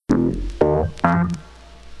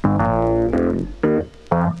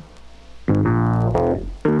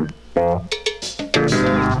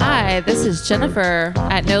Hi, this is Jennifer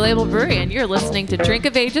at No Label Brewery, and you're listening to Drink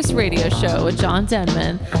of Ages Radio Show with John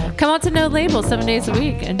Denman. Come out to No Label 7 days a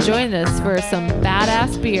week and join us for some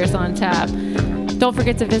badass beers on tap. Don't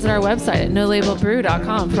forget to visit our website at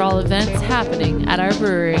nolabelbrew.com for all events happening at our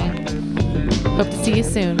brewery. Hope to see you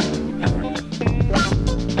soon.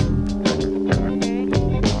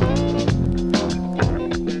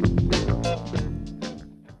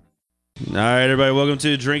 All right, everybody, welcome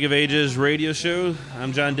to Drink of Ages Radio Show.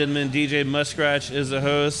 I'm John Denman. DJ Muskratch is the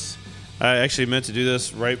host. I actually meant to do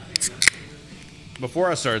this right before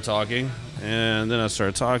I started talking, and then I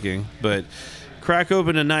started talking. But crack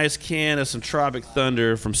open a nice can of some Tropic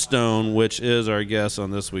Thunder from Stone, which is our guest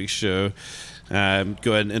on this week's show. Go ahead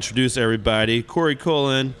and introduce everybody. Corey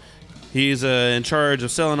Cullen, he's in charge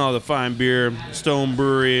of selling all the fine beer, Stone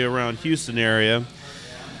Brewery around Houston area.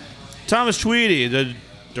 Thomas Tweedy, the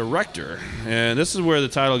director, and this is where the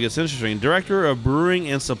title gets interesting. Director of Brewing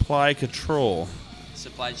and Supply Control.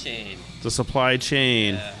 Supply chain. The supply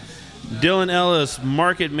chain. Yeah. Dylan Ellis,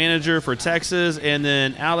 market manager for Texas, and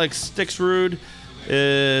then Alex Stixrud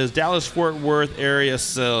is Dallas-Fort Worth area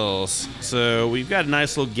sales. So we've got a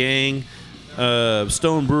nice little gang of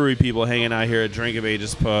Stone Brewery people hanging out here at Drink of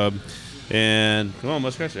Ages Pub. And come on,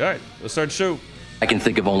 Muskrat. All right, let's start the show. I can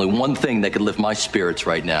think of only one thing that could lift my spirits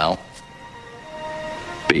right now.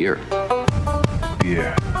 Beer.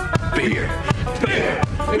 Beer. Beer. Beer.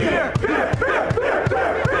 Beer. Beer.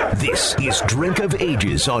 This is Drink of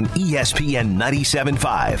Ages on ESPN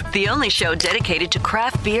 97.5. The only show dedicated to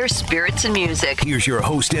craft beer, spirits, and music. Here's your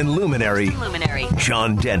host and luminary,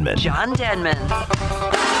 John Denman. John Denman. All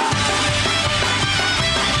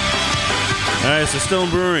right, so Stone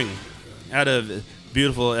Brewing out of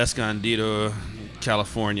beautiful Escondido,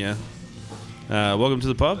 California. Welcome to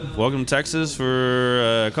the pub. Welcome to Texas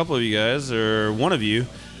for a couple of you guys, or one of you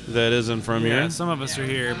that isn't from here. Yeah, some of us are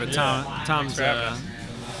here, but Tom's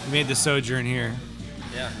made the sojourn here.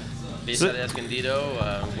 Yeah, based out of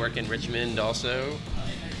Escondido, work in Richmond also.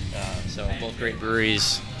 So both great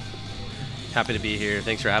breweries. Happy to be here.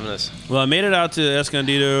 Thanks for having us. Well, I made it out to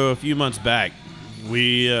Escondido a few months back.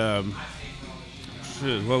 We,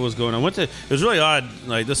 what was going on? It was really odd.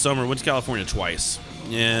 Like this summer, went to California twice,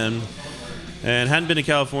 and hadn't been to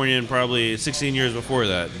California in probably 16 years before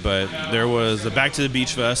that. But there was the Back to the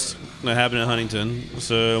Beach Fest that happened in Huntington,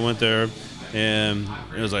 so I went there, and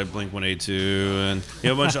it was like Blink-182 and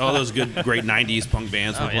a bunch of all those great 90s punk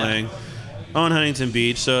bands were playing on Huntington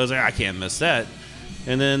Beach. So I was like, I can't miss that.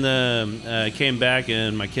 And then I came back,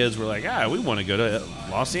 and my kids were like, we want to go to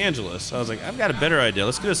Los Angeles. I was like, I've got a better idea.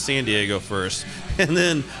 Let's go to San Diego first, and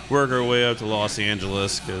then work our way up to Los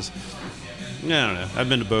Angeles, because, I don't know, I've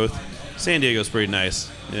been to both. San Diego's pretty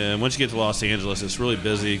nice. And once you get to Los Angeles, it's really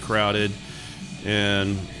busy, crowded,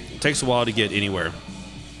 and it takes a while to get anywhere.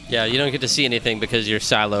 Yeah, you don't get to see anything because you're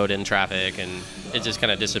siloed in traffic, and it just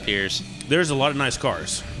kind of disappears. There's a lot of nice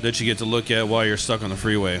cars that you get to look at while you're stuck on the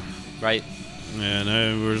freeway. Right. And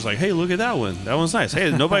I was like, hey, look at that one. That one's nice.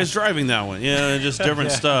 Hey, nobody's driving that one. Just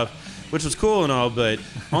different stuff, which was cool and all. But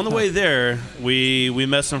on the way there, we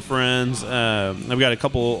met some friends. I've got a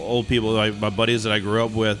couple old people, like my buddies that I grew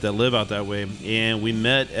up with that live out that way. And we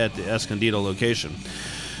met at the Escondido location.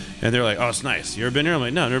 And they're like, oh, it's nice. You ever been here? I'm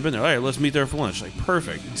like, no, I've never been there. All right, let's meet there for lunch. Like,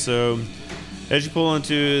 perfect. So as you pull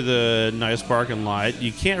into the nice parking lot,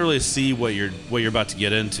 you can't really see what you're about to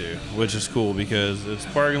get into, which is cool because it's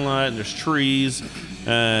parking lot and there's trees,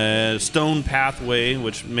 stone pathway,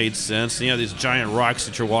 which made sense. And you have these giant rocks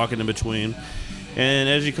that you're walking in between. And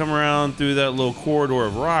as you come around through that little corridor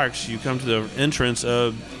of rocks, you come to the entrance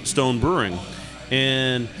of Stone Brewing.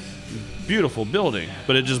 And beautiful building,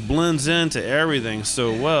 but it just blends into everything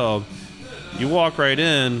so well. You walk right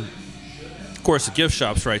in. Of course, the gift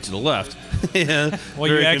shop's right to the left. Well,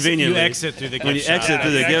 you exit through the gift shop. When you exit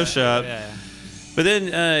through the gift shop. But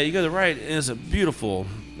then you go to the right, and it's a beautiful,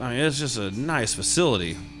 it's just a nice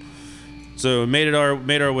facility. So we made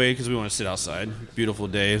our way because we want to sit outside. Beautiful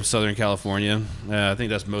day, Southern California. I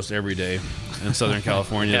think that's most every day in Southern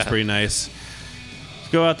California. It's pretty nice.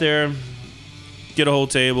 Let's go out there, get a whole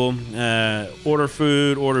table, order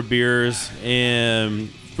food, order beers, and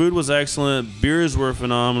food was excellent. Beers were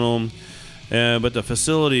phenomenal. But the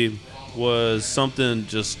facility was something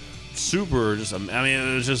just super. It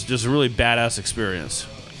was just a really badass experience.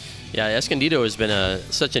 Yeah, Escondido has been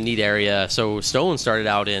such a neat area. So Stone started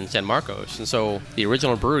out in San Marcos, and so the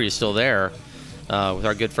original brewery is still there. With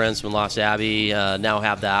our good friends from Lost Abbey, now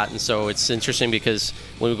have that, and so it's interesting because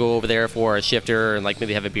when we go over there for a shifter and like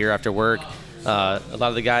maybe have a beer after work, a lot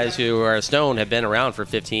of the guys who are at Stone have been around for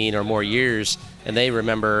 15 or more years, and they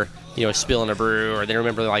remember, spilling a brew, or they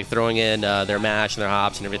remember like throwing in their mash and their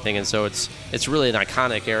hops and everything. And so it's really an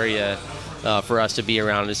iconic area for us to be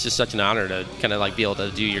around. It's just such an honor to kind of like be able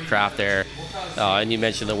to do your craft there. And you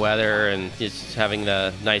mentioned the weather and just having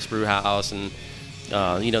the nice brew house and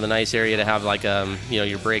the nice area to have like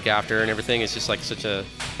your break after and everything. It's just like such a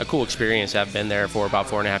cool experience. I've been there for about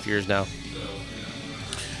 4.5 years now.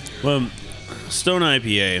 Well, Stone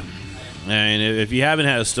IPA, and if you haven't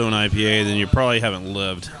had a Stone IPA, then you probably haven't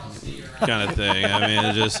lived, kind of thing. I mean,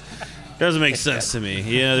 it just doesn't make sense to me.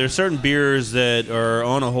 There's certain beers that are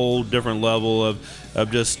on a whole different level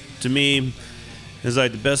of just, to me, it's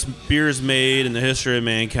like the best beers made in the history of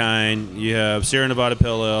mankind. You have Sierra Nevada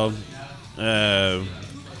Pale Ale,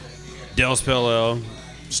 Dell's Pale Ale,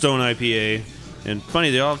 Stone IPA, and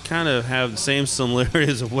funny, they all kind of have the same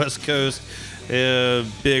similarities of West Coast,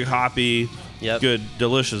 big hoppy, good,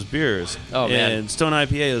 delicious beers. Oh, man. And Stone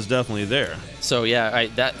IPA is definitely there. So, yeah,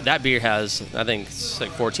 that beer has, I think, it's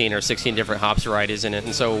like 14 or 16 different hops varieties in it.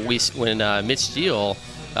 And so when Mitch Steele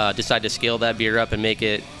decided to scale that beer up and make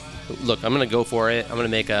it, look, I'm going to go for it. I'm going to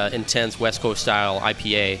make an intense West Coast style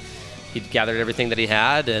IPA. He gathered everything that he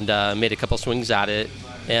had and made a couple swings at it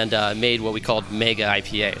and made what we called Mega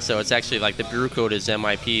IPA. So it's actually like the brew code is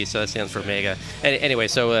MIP, so that stands for Mega. Anyway,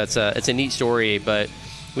 so it's a neat story, but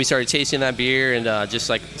we started tasting that beer and just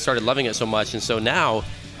like started loving it so much. And so now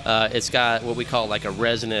it's got what we call like a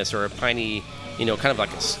resinous or a piney, kind of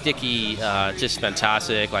like a sticky, just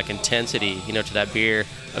fantastic like intensity, to that beer,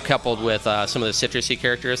 coupled with some of the citrusy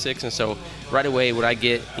characteristics. And so right away what I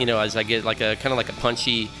get, is I get like a kind of like a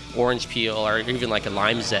punchy orange peel or even like a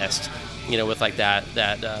lime zest, with like that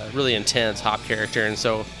really intense hop character. And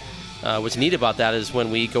so what's neat about that is when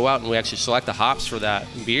we go out and we actually select the hops for that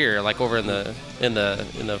beer, like over in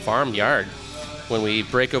the farm yard, when we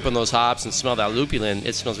break open those hops and smell that lupulin,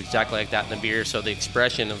 it smells exactly like that in the beer. So the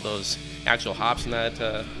expression of those actual hops in that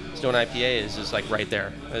Stone IPA is just like right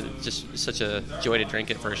there. It's just such a joy to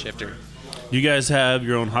drink it for a shifter. You guys have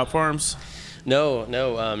your own hop farms? No.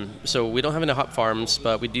 So we don't have any hop farms,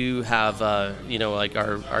 but we do have, like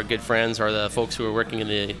our good friends are the folks who are working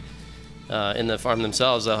in the farm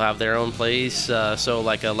themselves. They'll have their own place. So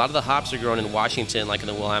like a lot of the hops are grown in Washington, like in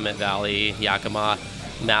the Willamette Valley, Yakima,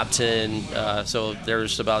 Mapton. So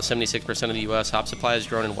there's about 76% of the U.S. hop supply is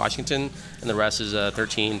grown in Washington, and the rest is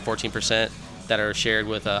 14% that are shared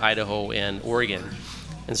with Idaho and Oregon.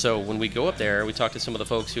 And so when we go up there, we talk to some of the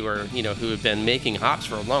folks who are, who have been making hops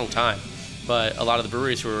for a long time. But a lot of the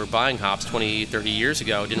breweries who were buying hops 20, 30 years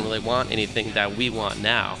ago didn't really want anything that we want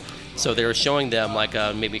now. So they were showing them like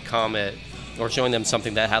maybe Comet, or showing them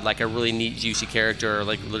something that had like a really neat, juicy character, or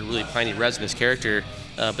like really piney, resinous character.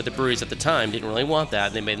 But the breweries at the time didn't really want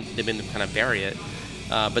that. They've been kind of bury it.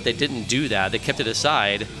 But they didn't do that. They kept it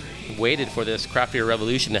aside, waited for this craft beer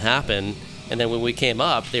revolution to happen. And then when we came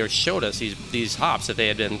up, they showed us these hops that they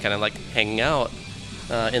had been kind of like hanging out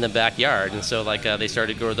in the backyard. And so like they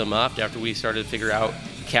started to grow them up after we started to figure out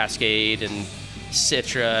Cascade and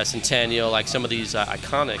Citra, Centennial, like some of these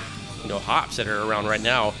iconic hops that are around right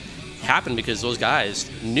now happened because those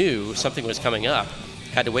guys knew something was coming up.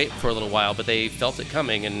 Had to wait for a little while, but they felt it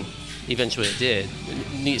coming, and eventually it did.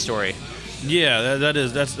 Neat story. Yeah,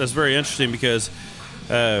 that's very interesting because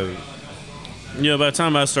by the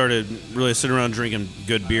time I started really sitting around drinking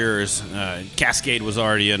good beers, Cascade was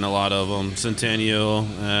already in a lot of them. Centennial,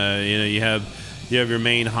 you have your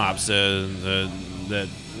main hops that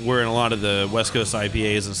were in a lot of the West Coast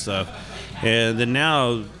IPAs and stuff, and then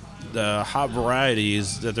now the hop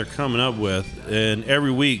varieties that they're coming up with, and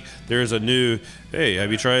every week there's a new, hey,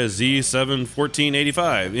 have you tried a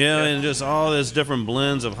Z71485? And just all this different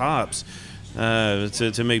blends of hops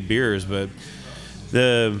to make beers. But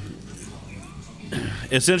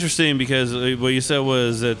it's interesting because what you said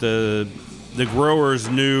was that the growers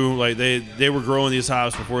knew, like they were growing these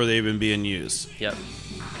hops before they even being used. Yep.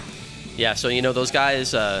 Yeah, so those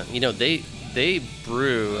guys, they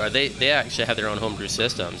brew, or they actually have their own homebrew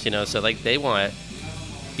systems, so like they want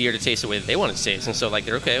beer to taste the way that they want it to taste. And so like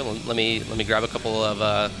they're okay, well, let me grab a couple of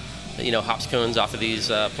hops cones off of these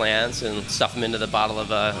plants and stuff them into the bottle of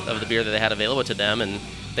the beer that they had available to them. And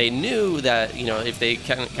they knew that if they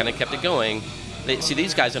kind of kept it going,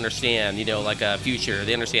 these guys understand like a future.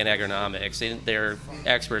 They understand agronomics. They're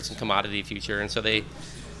experts in commodity future, and so they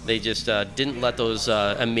just didn't let those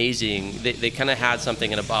amazing. They kind of had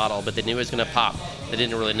something in a bottle, but they knew it was going to pop. They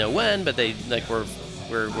didn't really know when, but they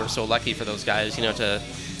we're so lucky for those guys, to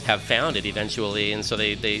have found it eventually, and so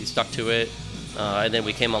they stuck to it. And then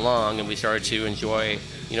we came along and we started to enjoy,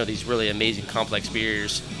 these really amazing complex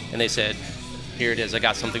beers. And they said, here it is. I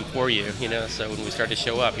got something for you, you know. So when we start to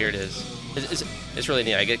show up, here it is. It's really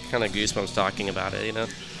neat. I get kind of goosebumps talking about it, you know.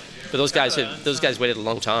 But those guys waited a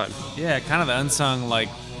long time. Yeah, kind of the unsung, like,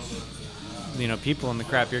 you know, people in the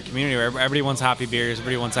craft beer community where everybody wants hoppy beers,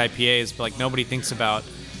 everybody wants IPAs, but like nobody thinks about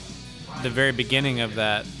the very beginning of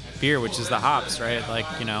that beer, which is the hops, right? Like,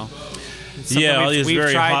 you know. All these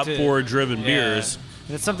very hop to, forward driven beers.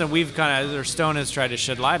 And it's something we've kind of, or Stone has tried to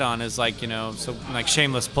shed light on, is like, you know, so like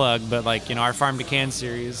shameless plug, but like, you know, our Farm to Can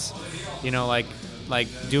series, you know, like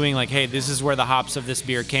doing like, hey, this is where the hops of this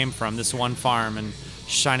beer came from, this one farm, and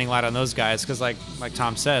shining light on those guys, because like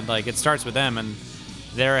Tom said, like it starts with them, and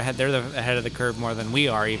they're ahead of the curve more than we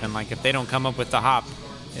are. Even like if they don't come up with the hop,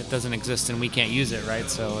 it doesn't exist and we can't use it, right?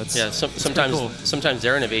 So it's sometimes cool. Sometimes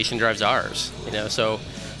their innovation drives ours, you know. So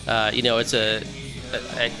you know,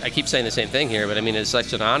 I keep saying the same thing here, but I mean, it's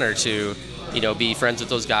such an honor to, you know, be friends with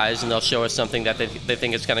those guys, and they'll show us something that they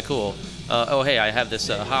think is kind of cool. Oh, hey, I have this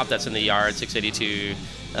hop that's in the yard, 682,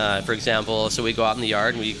 for example. So we go out in the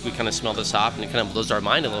yard and we kind of smell this hop, and it kind of blows our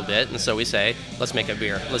mind a little bit. And so we say, let's make a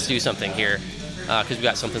beer. Let's do something here, because we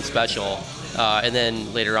got something special. And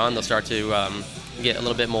then later on, they'll start to get a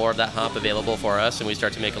little bit more of that hop available for us, and we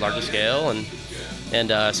start to make a larger scale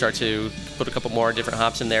and start to put a couple more different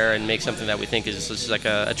hops in there and make something that we think is just like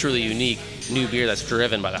a truly unique new beer that's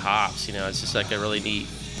driven by the hops. You know, it's just like a really neat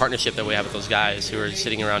partnership that we have with those guys who are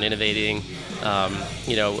sitting around innovating,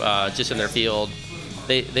 you know, just in their field.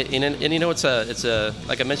 And you know, it's a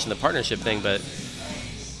like I mentioned, the partnership thing, but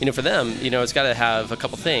you know, for them, you know, it's got to have a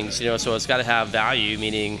couple things, you know, so it's got to have value,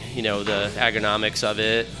 meaning, you know, the agronomics of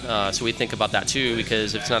it. So we think about that too,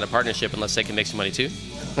 because it's not a partnership unless they can make some money too.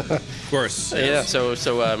 Of course. Yeah. So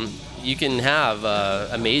you can have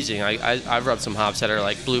amazing. I've rubbed some hops that are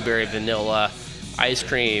like blueberry, vanilla, ice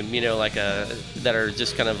cream, you know, like that are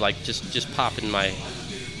just kind of like just pop in my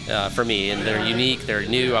for me, and they're unique, they're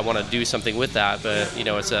new. I want to do something with that, but you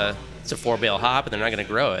know, it's a 4-bale hop, and they're not going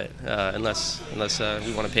to grow it unless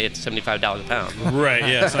we want to pay it $75 a pound. Right.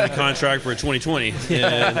 Yeah. Sign a contract for 2020.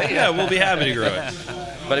 Yeah, we'll be happy to grow it.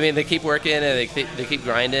 But I mean, they keep working and they keep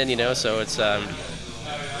grinding, you know. So it's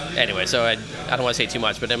anyway. So I don't want to say too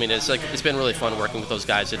much, but I mean, it's been really fun working with those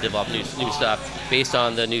guys to develop new stuff based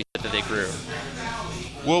on the new shit that they grew.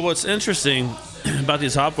 Well, what's interesting about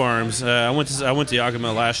these hop farms, I went to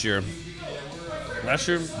Yakima last year.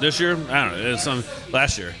 This year? I don't know. It's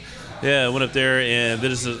last year. Yeah, I went up there and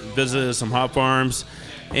visited some hop farms,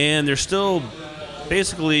 and they're still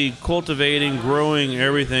basically cultivating, growing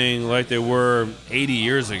everything like they were 80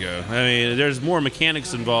 years ago. I mean, there's more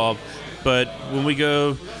mechanics involved, but when we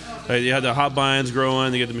go, you have the hop bines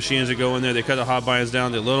growing, they get the machines that go in there, they cut the hop bines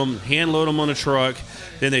down, they hand load them on a truck,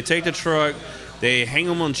 then they take the truck, they hang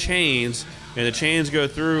them on chains, and the chains go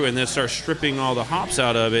through and then start stripping all the hops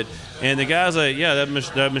out of it. And the guy's like, yeah,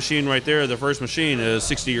 that machine right there, the first machine is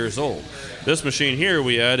 60 years old. This machine here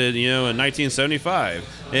we added, you know, in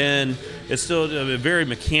 1975. And it's still very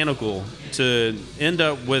mechanical to end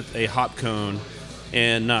up with a hop cone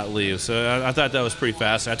and not leave. So I thought that was pretty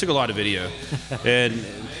fast. I took a lot of video. And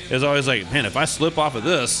it was always like, man, if I slip off of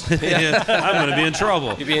this, I'm going to be in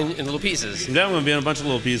trouble. You'll be in little pieces. Yeah, I'm going to be in a bunch of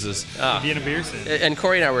little pieces. Be in a beer stand. And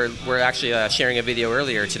Corey and I were actually sharing a video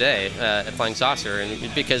earlier today at Flying Saucer,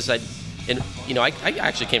 and because I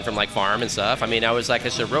actually came from like farm and stuff. I mean, I was like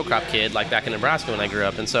a row crop kid, like back in Nebraska when I grew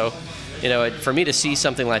up, and so, you know, for me to see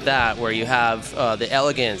something like that, where you have the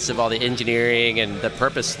elegance of all the engineering and the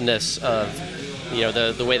purposeness of, you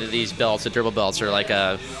know, the way that these belts, the durable belts, are like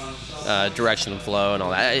a direction and flow and all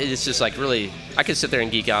that. It's just like really, I could sit there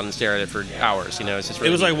and geek out and stare at it for hours. You know, it's just really.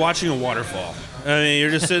 It was neat. like watching a waterfall. I mean, you're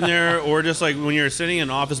just sitting there, or just like when you're sitting in an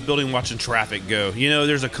office building watching traffic go. You know,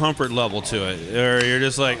 there's a comfort level to it, or you're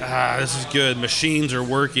just like, this is good. Machines are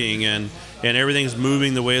working, and everything's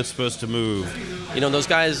moving the way it's supposed to move. You know, those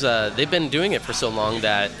guys, they've been doing it for so long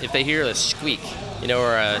that if they hear a squeak, you know,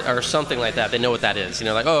 or something like that, they know what that is. You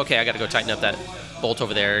know, like, oh, okay, I got to go tighten up that bolt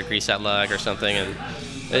over there, grease that lug or something, and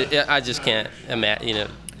I just can't imagine. You know,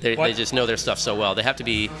 they just know their stuff so well. They have to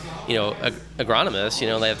be, you know, agronomists. You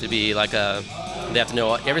know, they have to be like they have to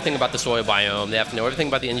know everything about the soil biome. They have to know everything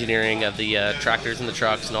about the engineering of the tractors and the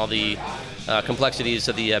trucks and all the complexities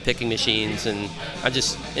of the picking machines. And I'm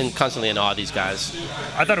just constantly in awe of these guys.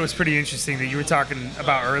 I thought it was pretty interesting that you were talking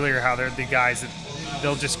about earlier how they're the guys that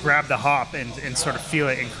they'll just grab the hop and sort of feel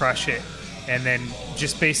it and crush it. and then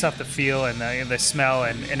just based off the feel and the smell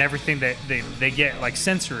and everything that they get, like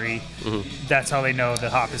sensory, that's how they know the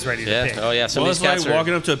hop is ready to pick. Oh yeah. Some Well, of it's these cats like are,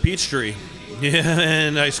 walking up to a peach tree. Yeah,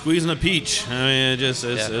 and like squeezing a peach. I mean, it's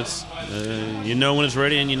you know when it's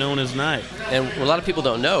ready and you know when it's not. And what a lot of people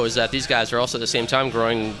don't know is that these guys are also at the same time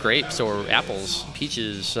growing grapes or apples,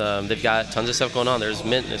 peaches. They've got tons of stuff going on. There's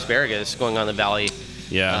mint and asparagus going on in the valley.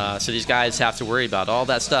 Yeah. So these guys have to worry about all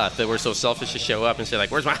that stuff, but we're so selfish to show up and say,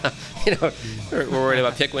 like, where's my, we're worried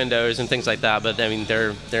about pick windows and things like that. But I mean,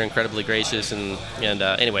 they're incredibly gracious. And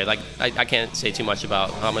anyway, like I can't say too much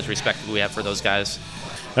about how much respect we have for those guys.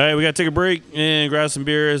 All right, we got to take a break and grab some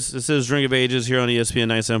beers. This is Drink of Ages here on ESPN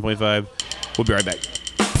 97.5. We'll be right back.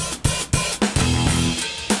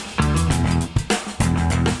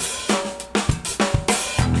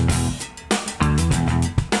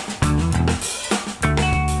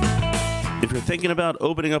 If you're thinking about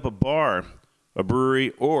opening up a bar, a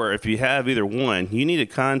brewery, or if you have either one, you need to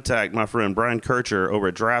contact my friend Brian Kircher over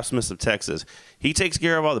at Draftsmiths of Texas. He takes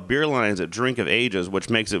care of all the beer lines at Drink of Ages, which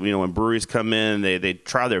makes it, when breweries come in, they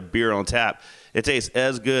try their beer on tap. It tastes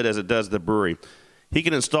as good as it does at the brewery. He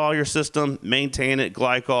can install your system, maintain it,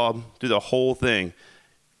 glycol, do the whole thing.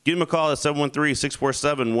 Give him a call at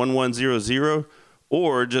 713-647-1100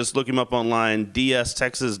 or just look him up online,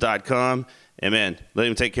 dstexas.com, and man, let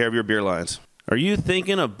him take care of your beer lines. Are you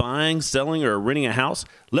thinking of buying, selling, or renting a house?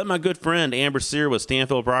 Let my good friend Amber Sear with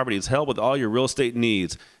Stanfield Properties help with all your real estate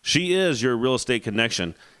needs. She is your real estate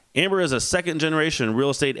connection. Amber is a second-generation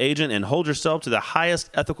real estate agent and holds herself to the highest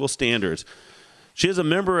ethical standards. She is a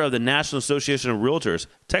member of the National Association of Realtors,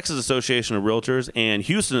 Texas Association of Realtors, and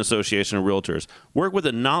Houston Association of Realtors. Work with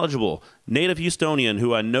a knowledgeable native Houstonian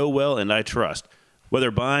who I know well and I trust.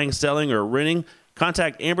 Whether buying, selling, or renting,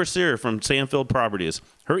 contact Amber Sear from Stanfield Properties.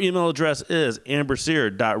 Her email address is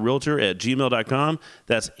ambersear.realtor@gmail.com.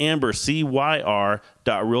 That's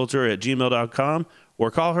ambercyr.realtor@gmail.com.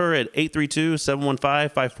 Or call her at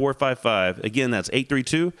 832-715-5455. Again, that's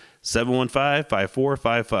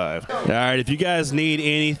 832-715-5455. All right, if you guys need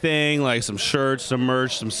anything like some shirts, some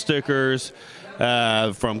merch, some stickers,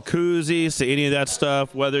 from koozies to any of that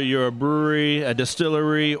stuff, whether you're a brewery, a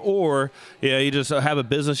distillery, or you just have a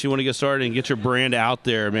business you want to get started and get your brand out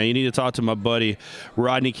there, man, you need to talk to my buddy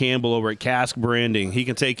Rodney Campbell over at Cask Branding. He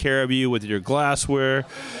can take care of you with your glassware.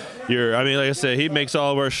 Like I said, he makes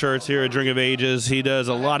all of our shirts here at Drink of Ages. He does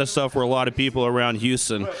a lot of stuff for a lot of people around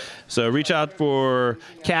Houston. So reach out for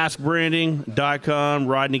caskbranding.com,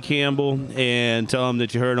 Rodney Campbell, and tell him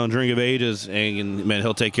that you heard on Drink of Ages, and man,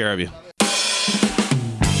 he'll take care of you.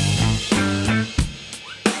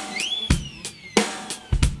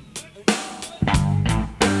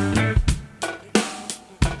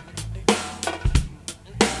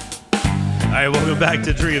 All right, welcome back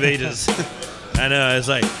to Drink of Ages. I know, it's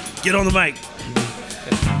like, get on the mic.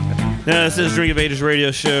 This is Drink of Ages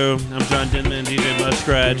radio show. I'm John Denman, DJ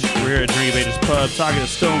Muskrat. We're here at Drink of Ages Pub talking to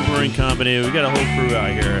Stone Brewing Company. We got a whole crew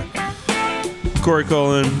out here. Corey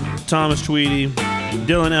Cullen, Thomas Tweedy,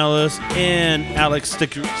 Dylan Ellis, and Alex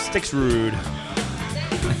Stixrud.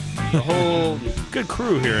 The whole good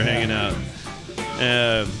crew here hanging out.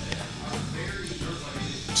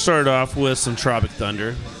 Started off with some Tropic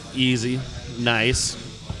Thunder. Easy, nice,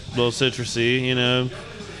 a little citrusy,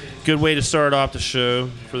 Good way to start off the show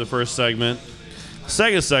for the first segment.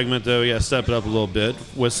 Second segment, though, we got to step it up a little bit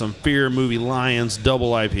with some Fear Movie Lions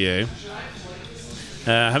Double IPA.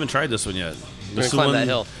 I haven't tried this one yet. This is climb one that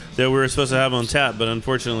hill. that we were supposed to have on tap, but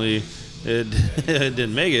unfortunately it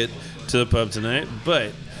didn't make it to the pub tonight.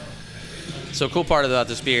 But so cool part about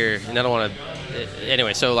this beer, and I don't want to.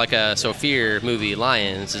 Anyway, so Fear Movie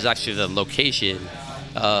Lions is actually the location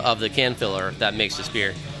of the can filler that makes this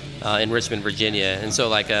beer in Richmond, Virginia. And so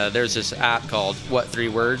there's this app called What 3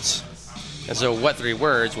 Words. And so What 3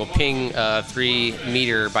 Words will ping a 3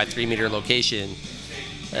 meter by 3 meter location.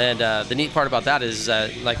 And the neat part about that is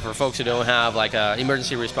that for folks who don't have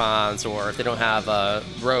emergency response, or if they don't have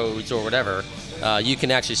roads or whatever, you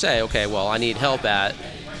can actually say, okay, well, I need help at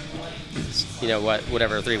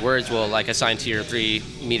whatever 3 words will assign to your 3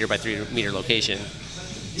 meter by 3 meter location.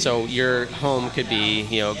 So your home could be,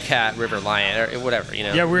 cat, river, lion, or whatever,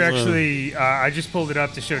 Yeah, we're actually, I just pulled it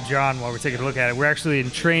up to show John while we're taking a look at it. We're actually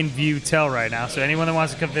in Train View Tell right now. So anyone that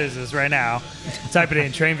wants to come visit us right now, type it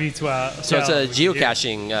in, Train View Tell. So it's a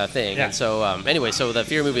geocaching thing. Yeah. And so anyway, so the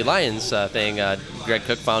Fear Movie Lions thing, Greg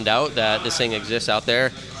Cook found out that this thing exists out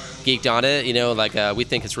there, geeked on it, we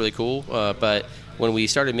think it's really cool. But when we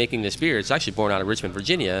started making this beer, it's actually born out of Richmond,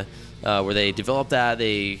 Virginia, where they developed that,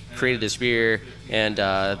 they created this beer, and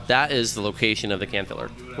that is the location of the can filler,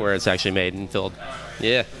 where it's actually made and filled.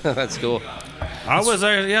 Yeah, that's cool. I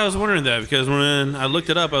was wondering that because when I looked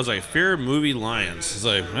it up, I was like, Fear Movie Lions. It's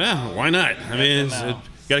like, why not? I mean, you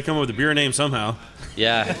got to come up with a beer name somehow.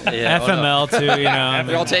 Yeah. FML too, you know.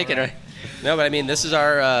 They're all taken, right? No, but I mean, this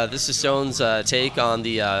is Stone's take on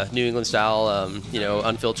the New England style,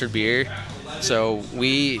 unfiltered beer. So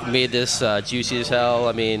we made this juicy as hell.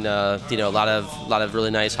 I mean, a lot of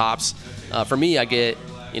really nice hops. For me, I get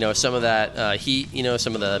some of that heat,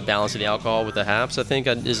 some of the balance of the alcohol with the hops. I think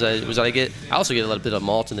was what I get. I also get a little bit of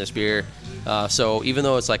malt in this beer. So even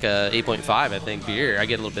though it's like a 8.5, I think beer, I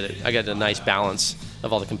get a nice balance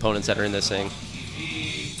of all the components that are in this thing.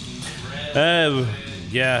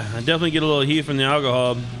 Yeah, I definitely get a little heat from the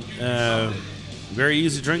alcohol. Very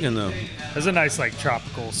easy drinking though. There's a nice like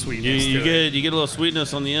tropical sweetness. You get a little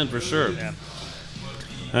sweetness on the end for sure. Yeah.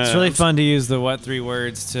 It's really fun to use the what 3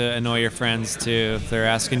 words to annoy your friends too. If they're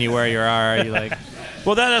asking you where you are, you like.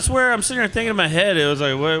 Well, that's where I'm sitting here thinking in my head. It was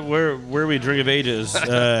like, where we drink of ages?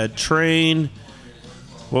 Train.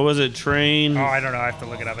 What was it? Train. Oh, I don't know. I have to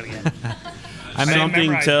look it up again.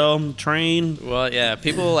 Something tell train. Well, yeah,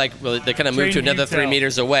 people they kind of move to another 3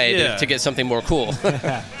 meters away to get something more cool.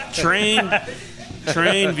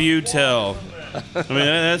 Train view tell. I mean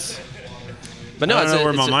that's. But no, I don't know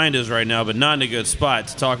where my mind is right now, but not in a good spot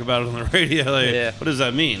to talk about it on the radio. Like, what does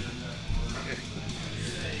that mean?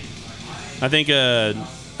 I think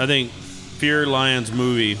Fear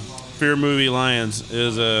Movie Lions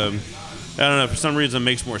is I don't know, for some reason it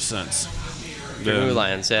makes more sense. Fear Movie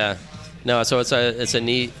Lions, yeah. No, so it's a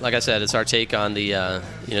neat, like I said, it's our take on the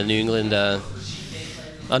New England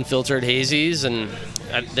unfiltered hazies, and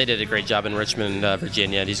they did a great job in Richmond,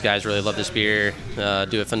 Virginia. These guys really love this beer,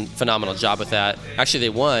 do a phenomenal job with that. Actually, they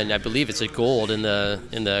won, I believe it's a gold in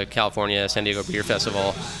the California San Diego Beer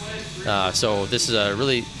Festival. So this is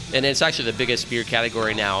and it's actually the biggest beer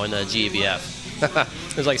category now in the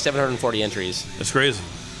GABF. There's like 740 entries. That's crazy.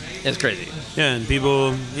 It's crazy. Yeah, and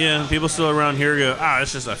people still around here go,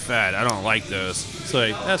 it's just a fad. I don't like those. It's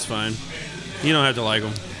like, that's fine. You don't have to like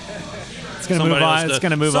them. It's gonna move on. It's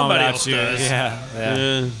gonna move on without you. Does.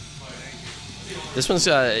 Yeah. This one's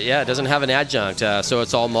it doesn't have an adjunct, so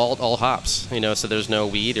it's all malt, all hops. So there's no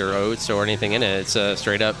wheat or oats or anything in it. It's a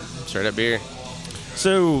straight up beer.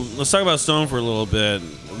 So let's talk about Stone for a little bit.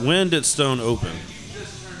 When did Stone open?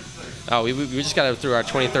 Oh, we just got it through our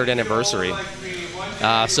 23rd anniversary.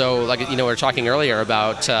 So like we were talking earlier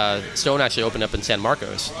about Stone actually opened up in San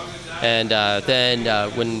Marcos, and then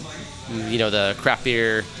when the craft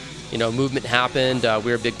beer movement happened,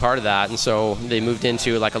 we were a big part of that, and so they moved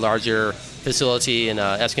into like a larger facility in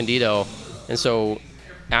Escondido, and so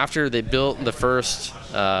after they built the first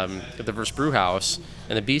brew house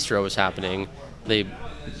and the bistro was happening,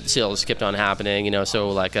 sales kept on happening, so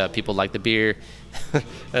like people liked the beer.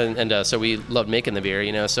 and so we loved making the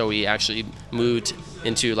beer, so we actually moved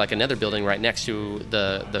into like another building right next to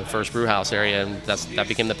the first brew house area, and that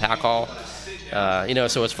became the Pack Hall.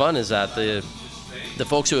 So what's fun is that the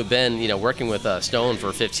folks who have been working with Stone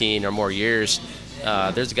for 15 or more years,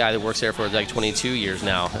 there's a guy that works there for like 22 years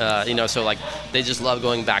now, so like they just love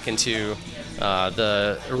going back into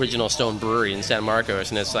the original Stone Brewery in San Marcos,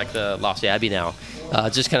 and it's like the Lost Abbey now.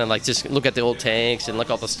 Just kind of like just look at the old tanks and look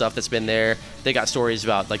at all the stuff that's been there. They got stories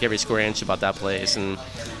about like every square inch about that place, and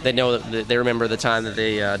they know that they remember the time that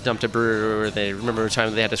they dumped a brew, or they remember the time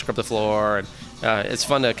that they had to scrub the floor. And it's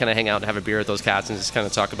fun to kind of hang out and have a beer with those cats and just kind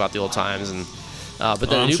of talk about the old times. And but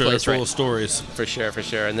then the new place, full of stories for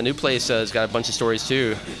sure. And the new place has got a bunch of stories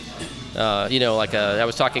too. I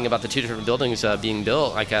was talking about the two different buildings being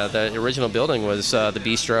built. Like the original building was the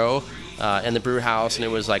bistro and the brew house, and it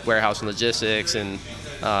was like warehouse and logistics and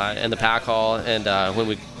the Pack Hall. And when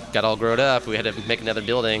we got all grown up, we had to make another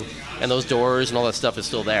building, and those doors and all that stuff is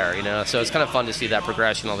still there. So it's kind of fun to see that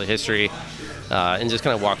progression, all the history, and just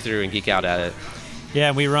kind of walk through and geek out at it.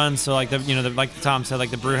 Yeah, we run so like like Tom said,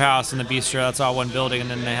 like the brew house and the bistro, that's all one building, and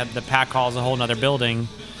then they had the Pack Hall is a whole other building.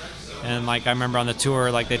 And like I remember on the tour,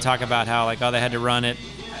 like they talk about how like they had to run it,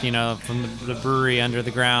 from the brewery under the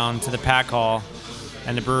ground to the Pack Hall,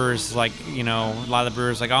 and the brewers like a lot of the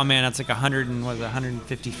brewers like, oh man, that's like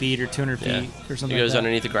 150 feet or 200 feet or something. It goes like that.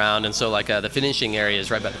 underneath the ground, and so like the finishing area is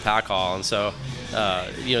right by the Pack Hall, and so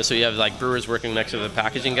so you have like brewers working next to the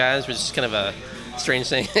packaging guys, which is kind of a strange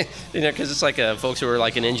thing, because it's like folks who are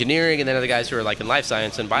like in engineering, and then other guys who are like in life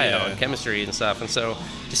science and bio and chemistry and stuff. And so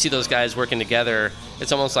to see those guys working together,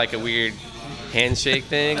 it's almost like a weird handshake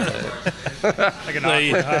thing. Like an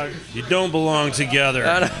awkward hug. You don't belong together.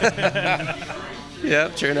 Yeah,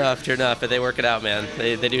 true enough. But they work it out, man.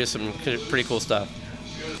 They do some pretty cool stuff.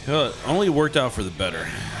 It only worked out for the better.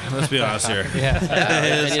 Let's be honest here.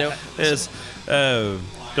 Yeah.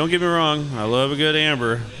 don't get me wrong, I love a good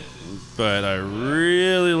amber, but I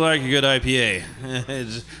really like a good IPA.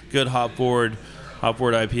 It's good hop forward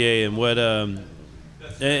IPA, and what and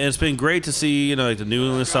it's been great to see, like the New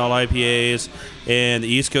England style IPAs and the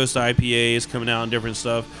East Coast IPAs coming out and different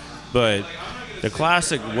stuff, but the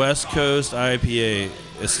classic West Coast IPA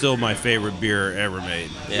is still my favorite beer ever made.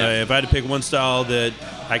 Yeah. If I had to pick one style that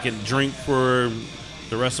I can drink for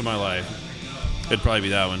the rest of my life, it'd probably be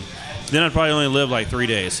that one. Then I'd probably only live like 3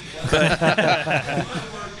 days. But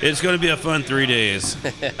it's going to be a fun 3 days.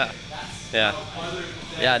 Yeah.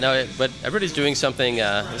 No, but everybody's doing something.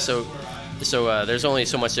 So there's only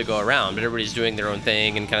so much to go around, but everybody's doing their own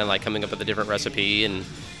thing and kind of like coming up with a different recipe. And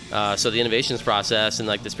so the innovations process and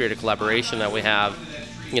like the spirit of collaboration that we have,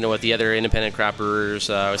 with the other independent craft brewers.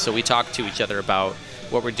 So we talk to each other about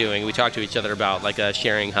what we're doing. We talk to each other about like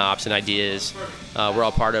sharing hops and ideas. We're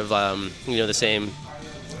all part of the same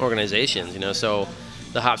organizations. So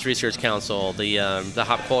the Hops Research Council, the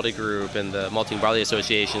Hop Quality Group, and the Malting Barley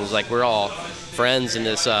Associations. Like we're all friends in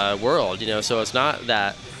this world. So it's not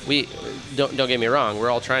that we don't get me wrong. We're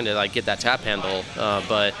all trying to like get that tap handle,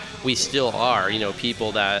 but we still are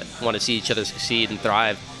people that want to see each other succeed and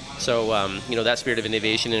thrive. So that spirit of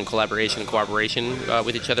innovation and collaboration and cooperation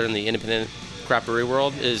with each other in the independent craft brewery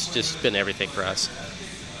world has just been everything for us.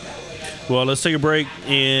 Well, let's take a break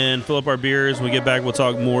and fill up our beers. When we get back, we'll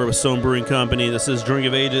talk more with Stone Brewing Company. This is Drink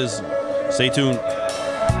of Ages. Stay tuned.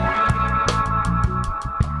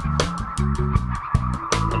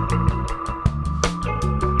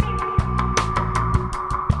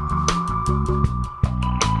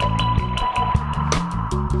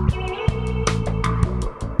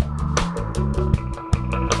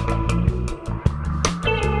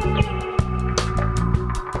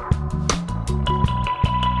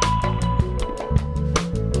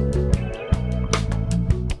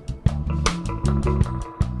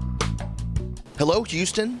 Hello,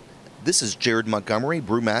 Houston. This is Jared Montgomery,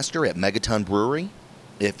 brewmaster at Megaton Brewery.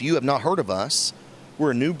 If you have not heard of us,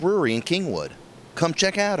 we're a new brewery in Kingwood. Come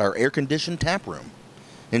check out our air-conditioned tap room.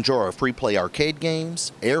 Enjoy our free play arcade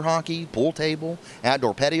games, air hockey, pool table,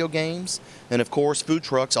 outdoor patio games, and of course food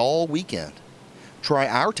trucks all weekend. Try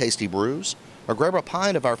our tasty brews or grab a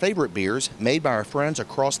pint of our favorite beers made by our friends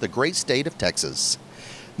across the great state of Texas.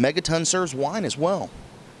 Megaton serves wine as well.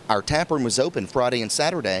 Our tap room is open Friday and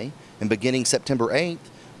Saturday, and beginning September 8th,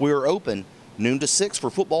 we are open noon to 6 for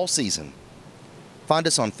football season. Find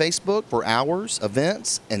us on Facebook for hours,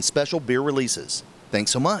 events, and special beer releases. Thanks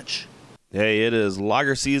so much. Hey, it is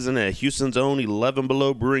lager season at Houston's own 11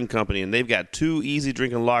 Below Brewing Company, and they've got 2 easy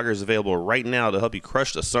drinking lagers available right now to help you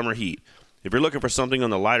crush the summer heat. If you're looking for something on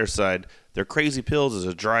the lighter side, their Crazy Pills is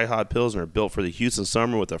a dry hot pilsner built for the Houston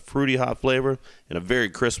summer with a fruity hot flavor and a very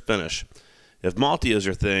crisp finish. If malty is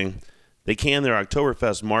your thing, they can their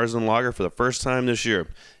Oktoberfest Marzen Lager for the first time this year.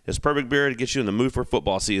 It's perfect beer to get you in the mood for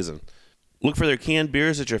football season. Look for their canned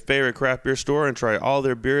beers at your favorite craft beer store and try all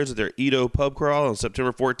their beers at their Edo Pub Crawl on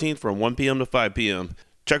September 14th from 1 p.m. to 5 p.m.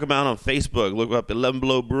 Check them out on Facebook. Look up 11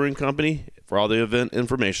 Below Brewing Company for all the event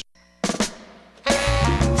information.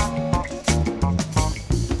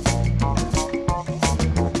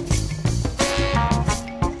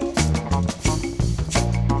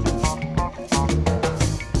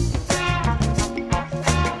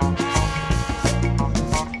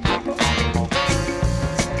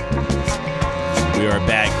 We are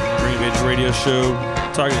back, Drink of Ages Radio Show,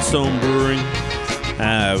 talking Stone Brewing.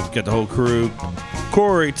 We've got the whole crew.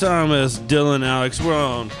 Corey, Thomas, Dylan, Alex. We're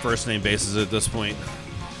on first name basis at this point.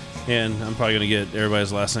 And I'm probably going to get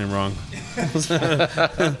everybody's last name wrong.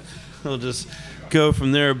 We'll just go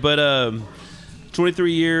from there. But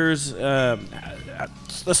 23 years.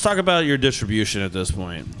 Let's talk about your distribution at this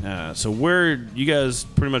point. So where you guys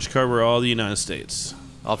pretty much cover all the United States.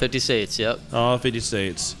 All 50 states, yep. All 50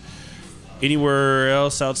 states. Anywhere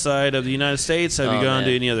else outside of the United States? Have you gone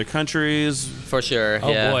to any other countries? For sure. Oh,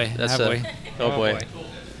 yeah. boy. That's Have we? Oh boy.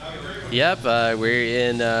 Yep. We're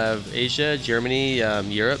in Asia, Germany,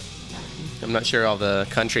 Europe. I'm not sure all the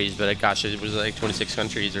countries, but gosh, it was like 26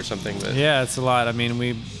 countries or something. But Yeah, it's a lot. I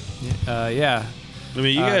mean, yeah. I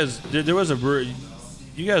mean, you guys, there was a brewery.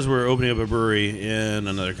 You guys were opening up a brewery in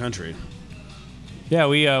another country. Yeah,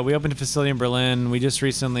 we opened a facility in Berlin. We just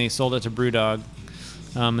recently sold it to BrewDog.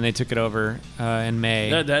 And they took it over in May.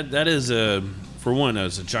 That is for one,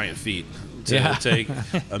 that's a giant feat to take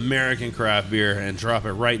American craft beer and drop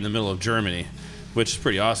it right in the middle of Germany, which is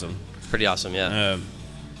pretty awesome. Pretty awesome, yeah.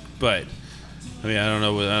 But I mean, I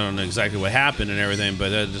don't know exactly what happened and everything, but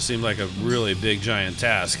that just seemed like a really big giant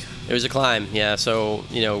task. It was a climb, yeah. So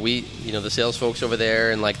the sales folks over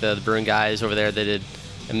there and like the brewing guys over there, they did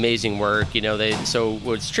amazing work. So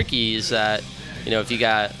what's tricky is that, if you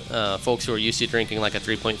got folks who are used to drinking like a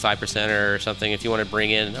 3.5% or something, if you want to bring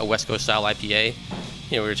in a West Coast style IPA,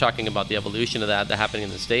 we were talking about the evolution of that happening in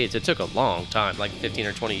the States. It took a long time, like 15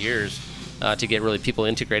 or 20 years, to get really people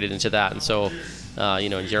integrated into that. And so,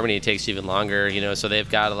 in Germany it takes even longer. So they've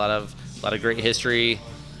got a lot of great history.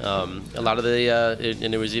 A lot of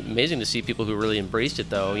and it was amazing to see people who really embraced it,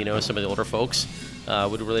 though. Some of the older folks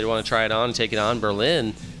would really want to try it on, take it on.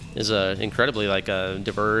 Berlin is incredibly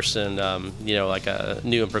diverse and like a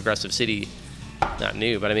new and progressive city. Not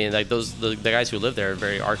new, but I mean, like the guys who live there are a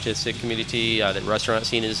very artistic community. The restaurant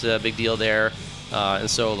scene is a big deal there, and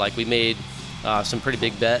so like we made some pretty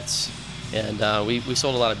big bets, and we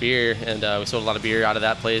sold a lot of beer, and we sold a lot of beer out of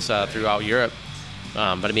that place throughout Europe.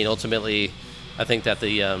 But I mean, ultimately, I think that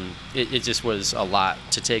it just was a lot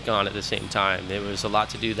to take on at the same time. It was a lot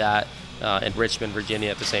to do that in Richmond, Virginia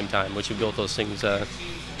at the same time, which we built those things,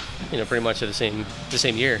 pretty much at the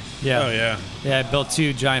same year. Yeah. Oh, yeah. Yeah, I built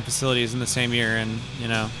 2 giant facilities in the same year, and,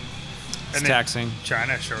 it's And then taxing.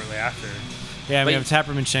 China shortly after. Yeah, we have a tap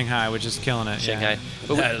room in Shanghai, which is killing it. Shanghai.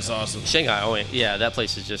 Yeah. That is awesome. Shanghai, that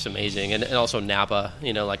place is just amazing. And also Napa,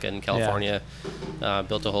 like in California,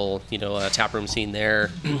 built a whole, tap room scene there.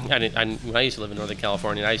 When I used to live in Northern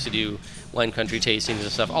California, I used to do wine country tastings and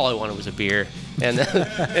stuff. All I wanted was a beer. And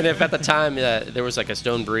and if at the time there was like a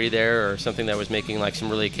Stone Brewery there or something that was making like some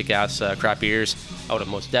really kick-ass craft beers, I would have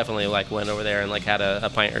most definitely went over there and had a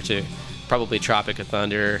pint or two. Probably Tropic of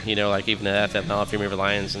Thunder, like even the FML, Free River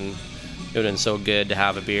Lions, and it would have been so good to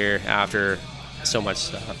have a beer after so much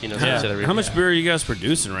stuff. How much beer are you guys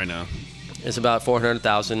producing right now? It's about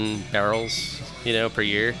 400,000 barrels, per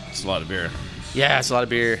year. It's a lot of beer. Yeah, it's a lot of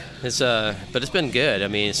beer. It's but it's been good. I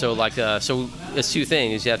mean, so it's 2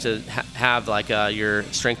 things. You have to have your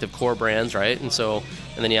strength of core brands, right? And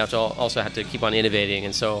then you have to also have to keep on innovating.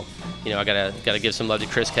 And so, I gotta give some love to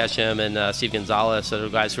Chris Ketchum and Steve Gonzalez, the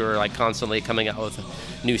guys who are constantly coming out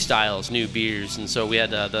with new styles, new beers. And so we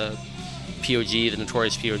had the POG, the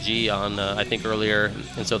Notorious POG, on I think earlier,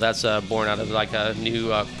 and so that's born out of a new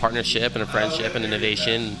partnership and a friendship and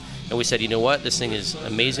innovation. And we said, you know what, this thing is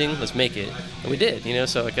amazing. Let's make it, and we did.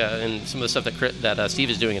 So and some of the stuff that Steve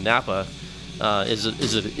is doing in Napa is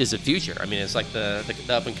the future. I mean, it's like the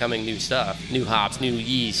up and coming new stuff, new hops, new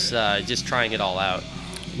yeast, just trying it all out.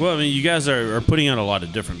 Well, I mean, you guys are putting out a lot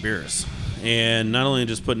of different beers, and not only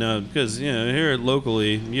just putting out, because here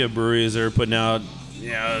locally you have breweries that are putting out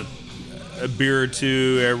a beer or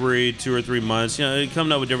two every 2 or 3 months,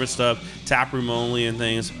 coming up with different stuff, tap room only and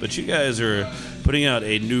things. But you guys are putting out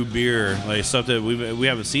a new beer, like stuff that we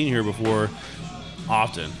haven't seen here before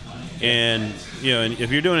often. And and if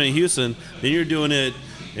you're doing it in Houston, then you're doing it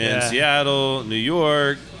in Seattle, New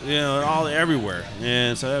York, all everywhere.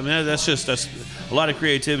 And so I mean, that's a lot of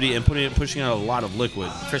creativity and pushing out a lot of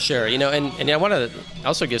liquid. For sure, and I want to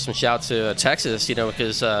also give some shout to Texas,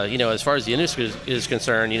 because as far as the industry is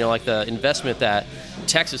concerned, the investment that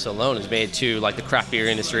Texas alone has made to the craft beer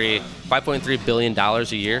industry, $5.3 billion a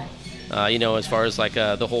year. As far as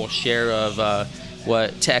the whole share of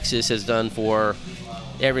what Texas has done for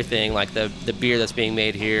everything, the beer that's being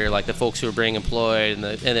made here, the folks who are being employed,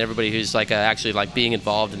 and everybody who's actually being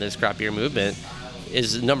involved in this craft beer movement,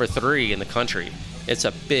 is number 3 in the country. It's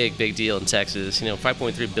a big deal in Texas.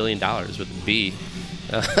 $5.3 billion with a B.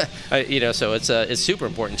 So it's super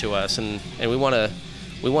important to us, and we want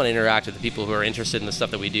to interact with the people who are interested in the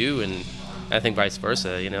stuff that we do, and I think vice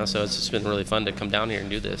versa. So it's just been really fun to come down here and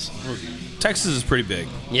do this. Texas is pretty big.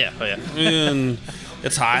 Yeah, and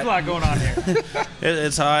it's hot. There's a lot going on here.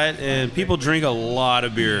 It's hot, and people drink a lot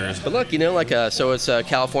of beers. But look, so it's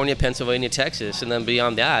California, Pennsylvania, Texas, and then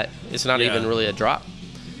beyond that, it's not even really a drop.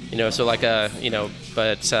 So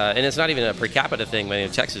but and it's not even a per capita thing.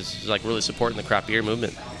 But Texas is really supporting the craft beer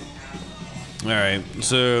movement. All right,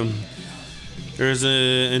 so there's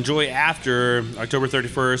a Enjoy After October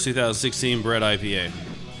 31st, 2016 Bread IPA.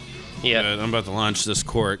 Yeah, I'm about to launch this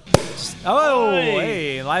cork. Oh,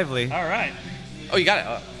 hey, lively. All right. Oh, you got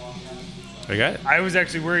it. I got it. I was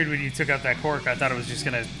actually worried when you took out that cork. I thought it was just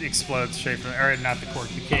going to explode straight from, or not the cork,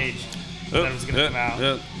 the cage. That it was going to come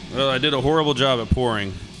out. Well, I did a horrible job at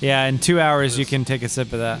pouring. Yeah, in 2 hours you can take a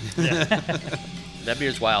sip of that. That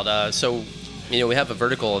beer's wild. So, we have a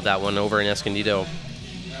vertical of that one over in Escondido,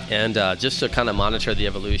 and just to kind of monitor the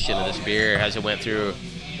evolution of this beer as it went through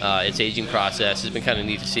its aging process has been kind of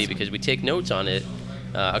neat to see, because we take notes on it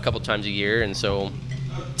a couple times a year, and so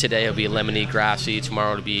today it'll be lemony, grassy.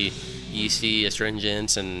 Tomorrow it'll be yeasty,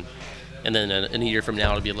 astringent, and and then in a year from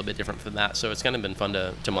now it'll be a little bit different from that. So it's kind of been fun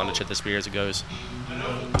to monitor this beer as it goes.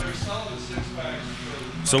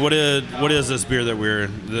 So what is this beer that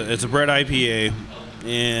it's a Brett IPA,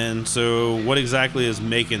 and so what exactly is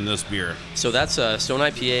making this beer? So that's a Stone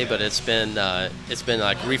IPA, but it's been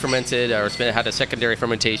like re-fermented, or it had a secondary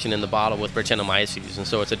fermentation in the bottle with Brettanomyces, and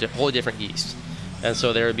so it's a wholly different yeast. And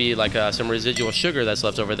so there would be like some residual sugar that's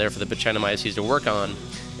left over there for the Brettanomyces to work on.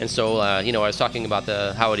 And so I was talking about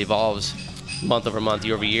how it evolves month over month,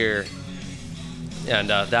 year over year, and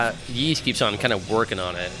that yeast keeps on kind of working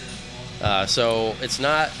on it. So it's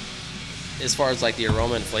not, as far as like the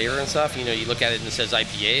aroma and flavor and stuff, you look at it and it says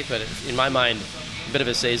IPA, but in my mind, a bit of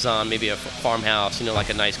a saison, maybe a farmhouse,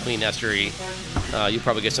 like a nice clean estery. You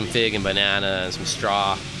probably get some fig and banana and some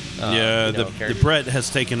straw. The Brett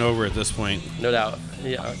has taken over at this point. No doubt.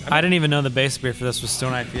 Yeah, I didn't even know the base beer for this was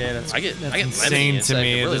Stone IPA. That's insane to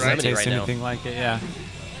me. It doesn't taste anything like it. Yeah.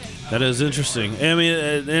 That is interesting. I mean,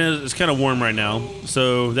 it's kind of warm right now,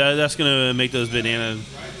 so that's going to make those banana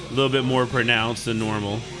a little bit more pronounced than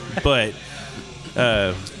normal. But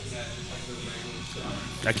I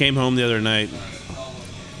came home the other night.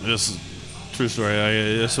 This true story.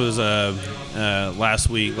 This was last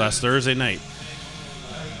Thursday night.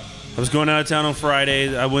 I was going out of town on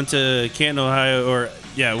Friday. I went to Canton, Ohio,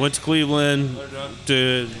 went to Cleveland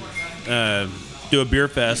to do a beer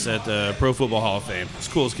fest at the Pro Football Hall of Fame. It's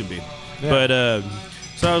cool as can be. Yeah. But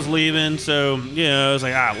so I was leaving. So I was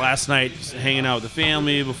like, last night hanging out with the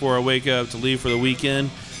family before I wake up to leave for the weekend.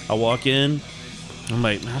 I walk in. I'm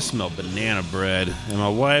like, I smell banana bread, and my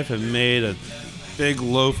wife had made a big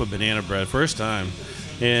loaf of banana bread, first time,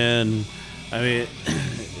 and I mean,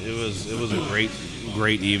 it was a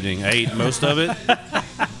great evening. I ate most of it.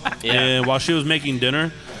 Yeah. And while she was making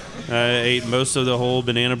dinner, I ate most of the whole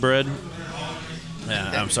banana bread.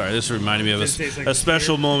 Yeah, I'm sorry. This reminded me of a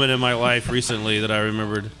special moment in my life recently that I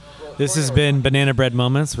remembered. This has been Banana Bread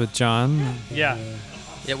Moments with John. Yeah.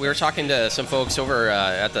 Yeah, we were talking to some folks over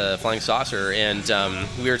at the Flying Saucer, and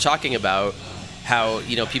we were talking about how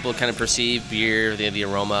people kind of perceive beer, the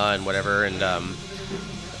aroma and whatever, and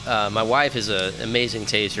my wife is an amazing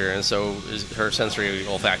taster, and so her sensory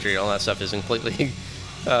olfactory and all that stuff is completely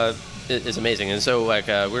is amazing. And so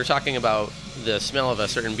we were talking about the smell of a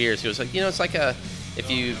certain beer. She was like, it's like if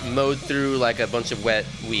you mowed through like a bunch of wet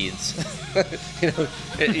weeds,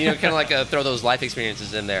 kind of like throw those life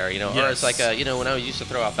experiences in there, Yes. Or it's like when I used to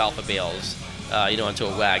throw alfalfa bales, onto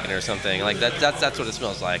a wagon or something like that. That's what it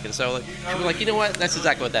smells like. And so people are like, what? That's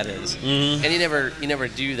exactly what that is. Mm-hmm. And you never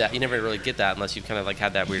do that. You never really get that unless you've kind of like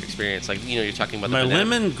had that weird experience. Like you're talking about my the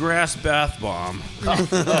lemongrass bath bomb.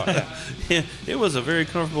 Yeah, it was a very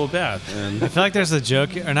comfortable bath. And I feel like there's a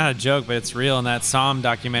joke, or not a joke, but it's real in that Psalm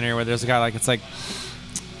documentary where there's a guy it's like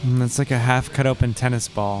a half cut open tennis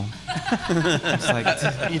ball. It's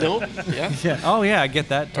like, you don't? Yeah. Yeah. Oh yeah, I get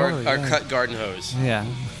that. Totally. Or cut garden hose. Yeah.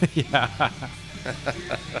 Yeah.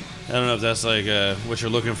 I don't know if that's like what you're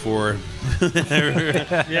looking for.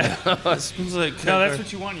 Yeah. It's like No, that's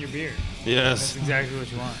what you want in your beer. Yes. That's exactly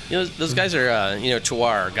what you want. Those guys are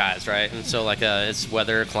terroir guys, right? And so it's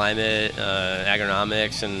weather, climate,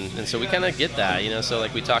 agronomics, and so we kind of get that. So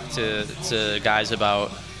like we talk to guys about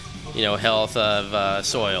health of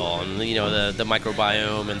soil and the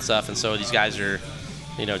microbiome and stuff, and so these guys are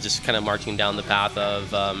just kind of marching down the path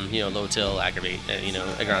of low-till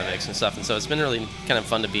agronomics and stuff, and so it's been really kind of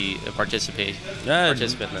fun to be a participant in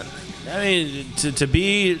that. I mean, to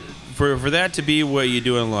be for that to be what you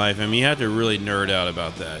do in life, I mean, you have to really nerd out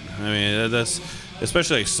about that. I mean, that's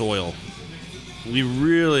especially like soil. You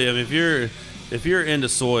really, I mean, if you're into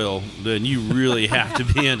soil, then you really have to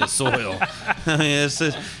be into soil. I mean,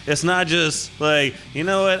 it's not just like,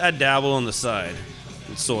 what, I dabble on the side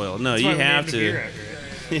with soil. No, That's you why we have named the to. beer after it.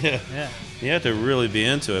 Yeah. You have to really be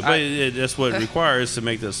into it, but that's what it requires to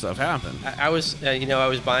make this stuff happen. I was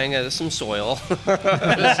buying some soil.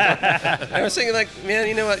 I was thinking, like, man,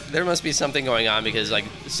 you know what? There must be something going on because, like,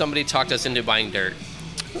 somebody talked us into buying dirt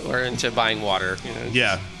or into buying water.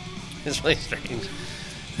 Yeah, it's really strange.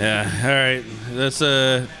 Yeah. All right. Let's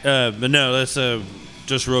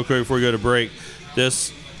just real quick before we go to break.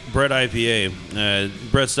 This Brett IPA.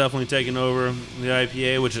 Brett's definitely taking over the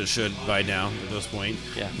IPA, which it should by now at this point.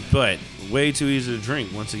 Yeah. But way too easy to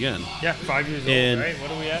drink once again. Yeah, 5 years And- old, right?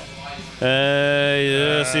 What are we at?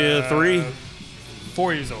 Let's see, 3.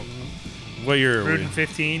 4 years old. What year are Brewed we? in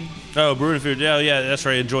 15. Oh, brewed in 15. Yeah, that's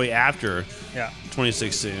right. Enjoy after Yeah.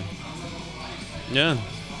 2016. Yeah,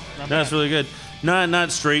 that's really good.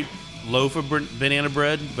 Not straight loaf of banana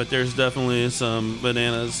bread, but there's definitely some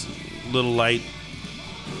bananas, little light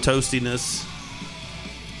toastiness.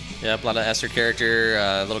 Yep, a lot of ester character,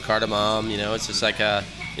 a little cardamom. It's just like I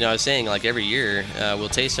was saying, like every year we'll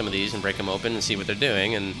taste some of these and break them open and see what they're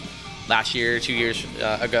doing. And last year, 2 years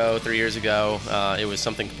ago, 3 years ago, it was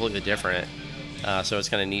something completely different. So it's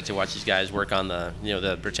kind of neat to watch these guys work on the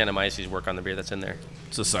Brettanomyces work on the beer that's in there.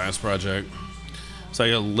 It's a science project. It's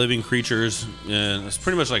like living creatures, and it's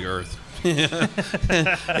pretty much like Earth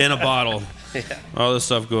in a bottle. Yeah. All this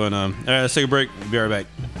stuff going on. All right, let's take a break. We'll be right back.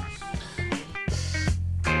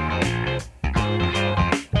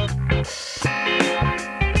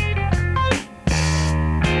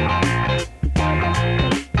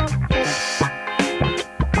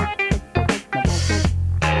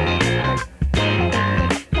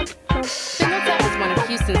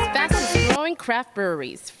 Craft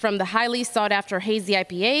breweries, from the highly sought-after hazy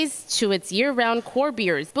IPAs to its year-round core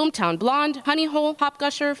beers, Boomtown Blonde, Honey Hole, Hop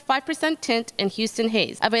Gusher, 5% Tint, and Houston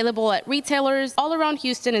Haze. Available at retailers all around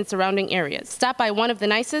Houston and surrounding areas. Stop by one of the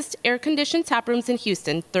nicest air-conditioned tap rooms in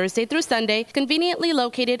Houston, Thursday through Sunday, conveniently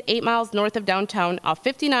located 8 miles north of downtown off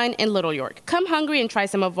 59 in Little York. Come hungry and try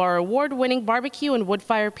some of our award-winning barbecue and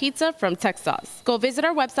wood-fire pizza from Texas. Go visit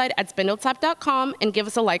our website at spindletap.com and give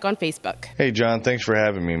us a like on Facebook. Hey, John, thanks for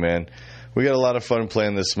having me, man. We got a lot of fun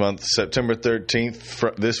planned this month. September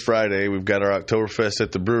 13th, this Friday, we've got our Oktoberfest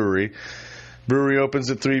at the brewery. Brewery opens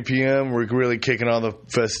at 3 p.m. We're really kicking all the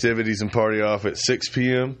festivities and party off at 6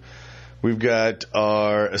 p.m. We've got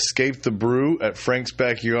our Escape the Brew at Frank's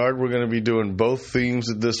Backyard. We're going to be doing both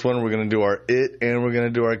themes at this one. We're going to do our It and we're going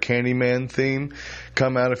to do our Candyman theme.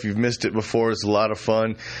 Come out if you've missed it before. It's a lot of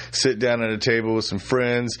fun. Sit down at a table with some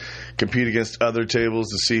friends, compete against other tables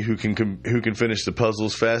to see who can finish the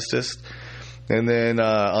puzzles fastest. And then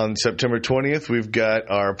on September 20th, we've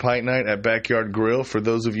got our Pint Night at Backyard Grill. For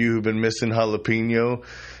those of you who've been missing Don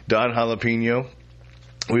Jalapeno,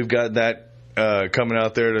 we've got that coming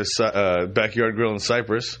out there to Backyard Grill in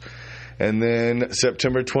Cypress. And then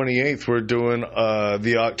September 28th, we're doing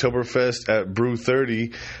the Oktoberfest at Brew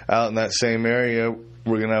 30 out in that same area.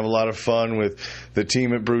 We're going to have a lot of fun with the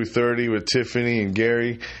team at Brew 30 with Tiffany and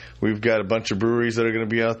Gary. We've got a bunch of breweries that are going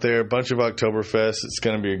to be out there, a bunch of Oktoberfest. It's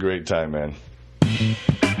going to be a great time, man.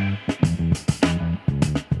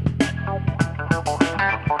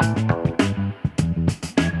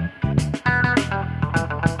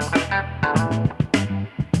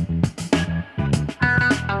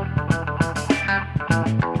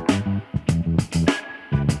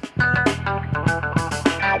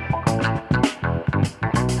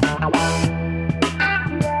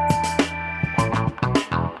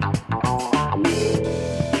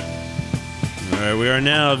 We are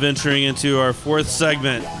now venturing into our fourth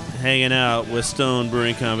segment, hanging out with Stone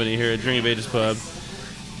Brewing Company here at Drink of Ages Pub.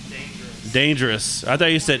 Dangerous. I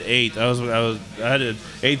thought you said 8. I had an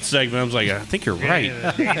 8th segment. I was like, I think you're right.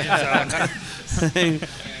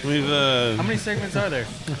 We've how many segments are there?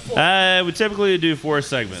 We typically do 4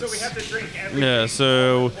 segments. So we have to drink everything. Yeah,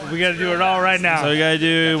 so we got to do it all right now. So we got to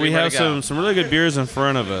do. We have some really good beers in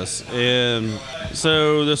front of us, and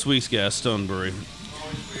so this week's guest, Stone Brewery.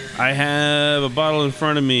 I have a bottle in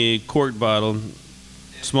front of me, corked bottle,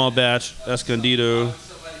 small batch, Escondido.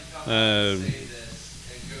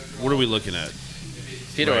 What are we looking at?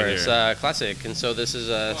 Fedor, it's classic. And so this is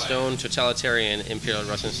a Stone Totalitarian Imperial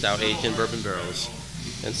Russian Stout aged in bourbon barrels.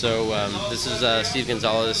 And so this is Steve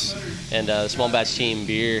Gonzalez and Small Batch Team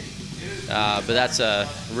beer. But that's a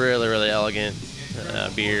really, really elegant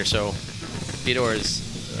beer. So Fedor is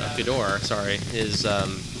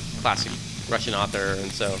classic Russian author,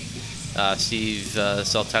 and so Steve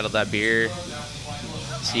self-titled that beer.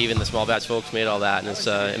 Steve and the Small Batch folks made all that, and it's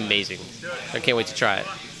amazing. I can't wait to try it.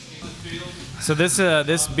 So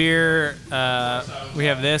this beer, we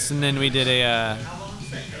have this, and then we did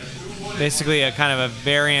basically a kind of a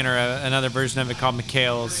variant or another version of it called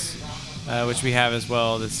Mikhail's, which we have as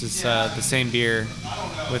well. This is the same beer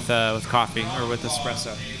with coffee or with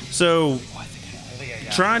espresso. So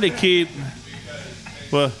trying to keep.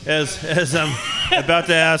 Well, as I'm about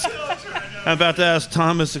to ask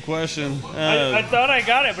Thomas a question. I thought I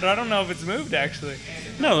got it, but I don't know if it's moved actually.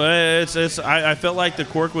 No, it's. I felt like the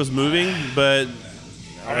cork was moving, but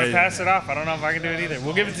I'm gonna pass it off. I don't know if I can do it either.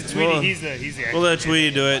 We'll give it to Tweety. Well, he's the expert. We'll let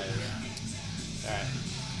Tweety do it. All right.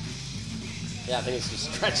 Yeah, I think it's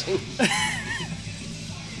just stretching.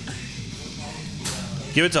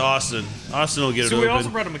 Give it to Austin. Austin will get it so open. we also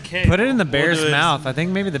brought him a cake. Put it in the bear's mouth. I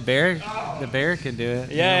think maybe the bear could do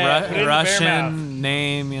it. Yeah, put it in Russian the bear mouth.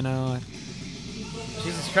 name, you know.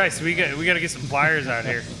 Jesus Christ, we got to get some pliers out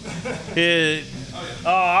here.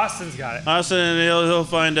 Austin's got it. Austin, he'll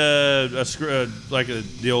find a screw, like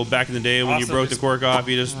the old back in the day when you broke the cork off.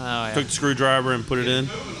 You just took the screwdriver and put it in.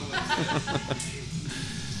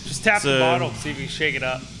 Just tap the bottle and see if you shake it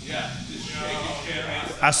up.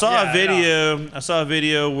 I saw a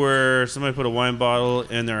video where somebody put a wine bottle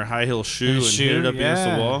in their high heel shoe and hit it up against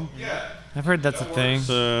the wall. I've heard that's a thing.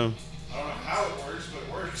 So I don't know how it works, but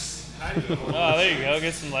it works. Oh, there you go.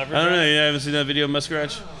 Get some leverage. I don't know. You haven't seen that video,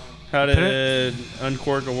 Muskratch? How to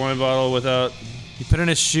uncork a wine bottle without... You put it in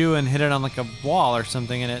a shoe and hit it on like a wall or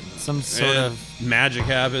something, and some sort of magic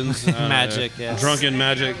happens. Magic, yes. Drunken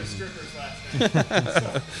magic.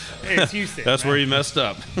 Hey, it's Houston. That's where you messed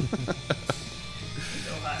up.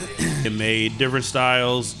 It made different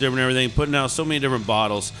styles, different everything, putting out so many different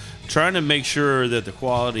bottles, trying to make sure that the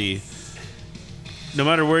quality, no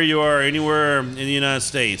matter where you are, anywhere in the United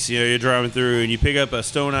States, you're driving through and you pick up a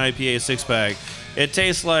Stone IPA 6-pack, it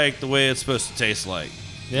tastes like the way it's supposed to taste like.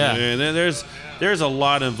 Yeah. And there's a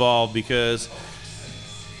lot involved because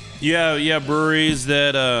you have breweries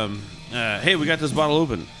that, hey, we got this bottle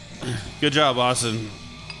open. Good job, Austin.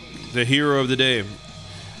 The hero of the day.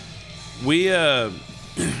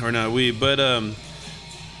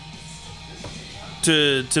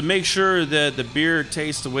 To make sure that the beer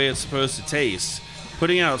tastes the way it's supposed to taste,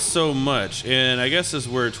 putting out so much, and I guess this is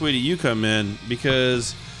where Tweety you come in,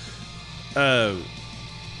 because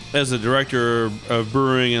as a director of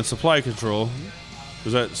brewing and supply control,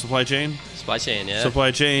 was that supply chain? Supply chain, yeah.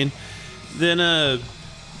 Supply chain. Then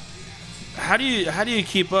how do you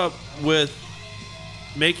keep up with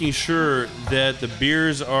making sure that the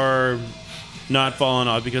beers are not falling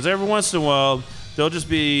off? Because every once in a while there'll just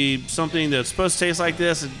be something that's supposed to taste like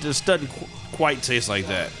this, it just doesn't quite taste like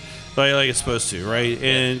that, like it's supposed to, right?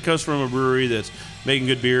 And it comes from a brewery that's making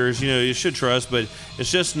good beers, you should trust, but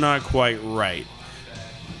it's just not quite right.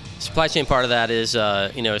 Supply chain part of that is,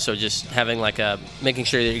 so just having making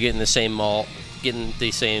sure that you're getting the same malt, getting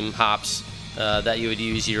the same hops that you would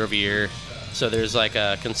use year over year. So there's like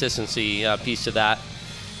a consistency piece to that.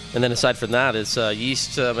 And then aside from that, it's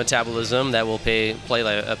yeast metabolism that will play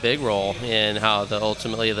a big role in how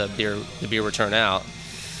ultimately the beer will turn out.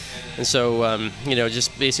 And so,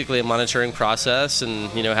 just basically a monitoring process, and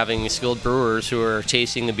having skilled brewers who are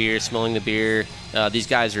tasting the beer, smelling the beer. These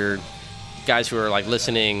guys are guys who are like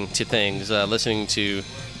listening to things, listening to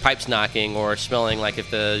pipes knocking, or smelling like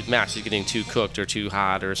if the mash is getting too cooked or too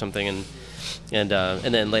hot or something, and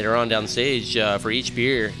then later on down the stage, for each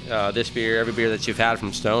beer, every beer that you've had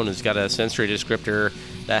from Stone has got a sensory descriptor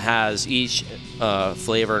that has each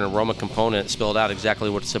flavor and aroma component spelled out exactly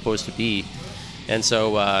what it's supposed to be. And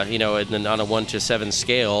so, and then on a 1 to 7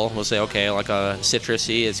 scale, we'll say, okay, like a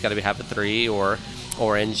citrusy, it's got to have a 3, or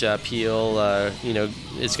orange peel,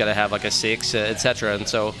 it's got to have like a 6, etc. And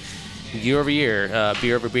so, year over year,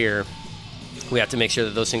 beer over beer, we have to make sure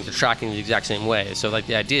that those things are tracking the exact same way. So, like,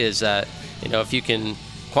 the idea is that, if you can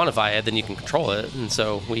quantify it, then you can control it. And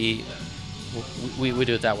so we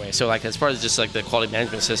do it that way. So, like, as far as just like the quality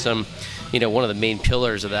management system, one of the main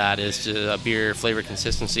pillars of that is beer flavor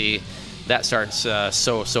consistency. That starts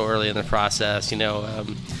so early in the process.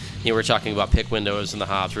 We're talking about pick windows in the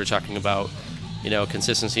hops. We're talking about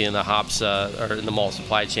consistency in the hops or in the malt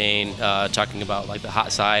supply chain. Talking about like the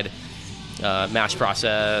hot side mash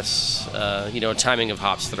process. Timing of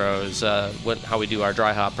hops throws. How we do our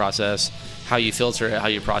dry hop process. How you filter it. How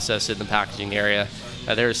you process it in the packaging area.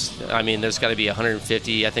 There's got to be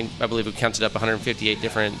 150. I believe we counted up 158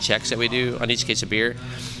 different checks that we do on each case of beer.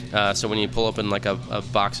 So when you pull open like a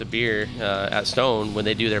box of beer at Stone, when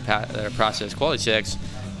they do their process quality checks,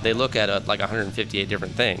 they look at like 158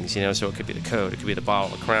 different things. So it could be the code, it could be the bottle,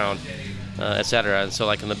 the crown, etc. And so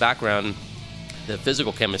like in the background, the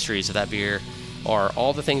physical chemistries of that beer are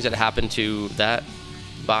all the things that happen to that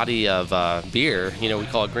body of beer. We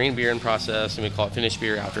call it green beer in process, and we call it finished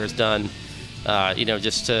beer after it's done.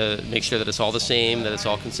 Just to make sure that it's all the same, that it's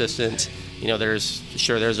all consistent.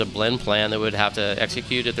 There's a blend plan that we would have to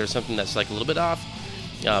execute if there's something that's like a little bit off.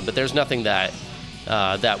 But there's nothing that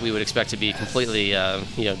we would expect to be completely,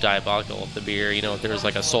 diabolical of the beer. If there's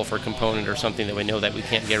like a sulfur component or something that we know that we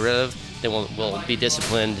can't get rid of, then we'll be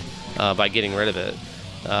disciplined by getting rid of it.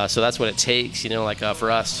 So that's what it takes,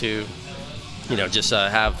 for us to,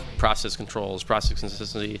 have process controls, process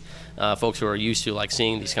consistency, folks who are used to like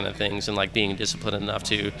seeing these kind of things and like being disciplined enough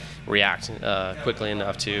to react quickly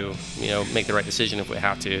enough to make the right decision if we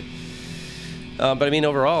have to. But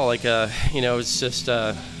overall, like it's just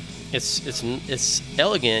it's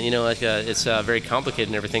elegant, it's very complicated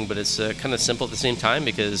and everything, but it's kind of simple at the same time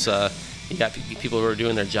because you got people who are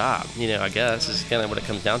doing their job. I guess is kind of what it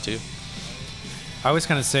comes down to. I always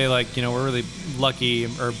kind of say, like, we're really lucky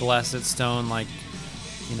or blessed at Stone. Like,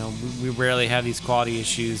 we rarely have these quality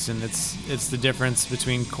issues, and it's the difference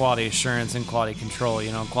between quality assurance and quality control.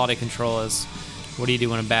 Quality control is what do you do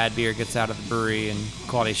when a bad beer gets out of the brewery? And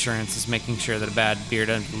quality assurance is making sure that a bad beer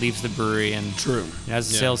leaves the brewery. And true.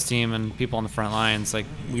 As a sales team and people on the front lines, like,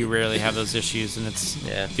 we rarely have those issues, and it's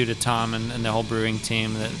due to Tom and the whole brewing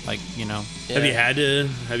team that, like, you know. Yeah. Have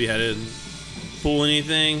you had to pull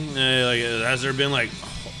anything? Has there been like,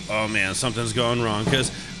 oh man, something's going wrong?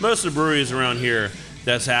 Because most of the breweries around here,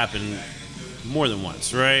 that's happened more than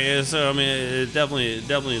once, right? So I mean, it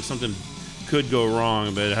definitely something could go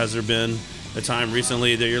wrong. But has there been a time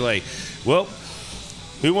recently that you're like, well,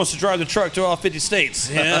 who wants to drive the truck to all 50 states?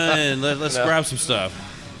 Yeah, and let's grab some stuff.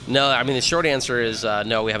 No, I mean, the short answer is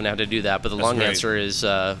no, we haven't had to do that. But the long answer is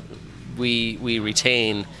we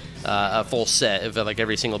retain a full set of like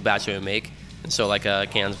every single batch that we make. And so like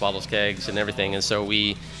cans, bottles, kegs, and everything. And so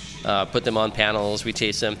we put them on panels. We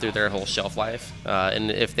taste them through their whole shelf life.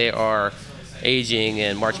 And if they are aging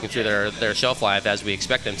and marching through their shelf life as we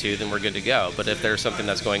expect them to, then we're good to go. But if there's something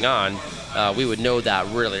that's going on, we would know that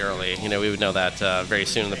really early. You know, we would know that very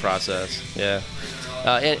soon in the process. Yeah.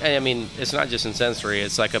 And I mean, it's not just in sensory.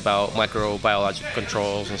 It's like about microbiological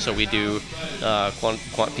controls. And so we do quant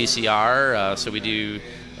PCR. So we do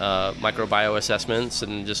microbiome assessments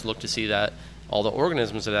and just look to see that all the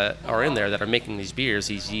organisms that are in there that are making these beers,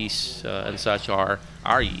 these yeasts and such, are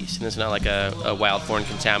our yeast. And it's not like a wild foreign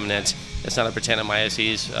contaminant. It's not a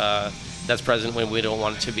Brettanomyces that's present when we don't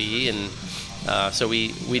want it to be. And so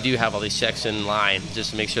we do have all these checks in line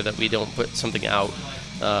just to make sure that we don't put something out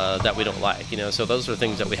that we don't like. You know, so those are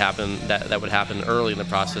things that would happen early in the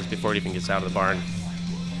process before it even gets out of the barn.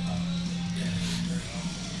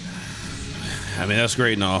 I mean, that's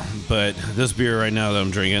great and all, but this beer right now that I'm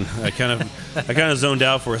drinking, I kind of zoned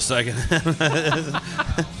out for a second.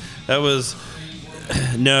 That was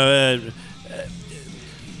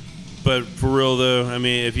but for real though, I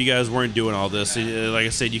mean, if you guys weren't doing all this, like I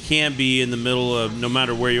said, you can't be in the middle of, no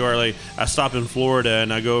matter where you are. Like, I stop in Florida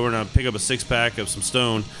and I go over and I pick up a 6-pack of some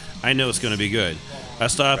Stone. I know it's going to be good. I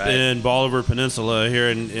stop in Bolivar Peninsula here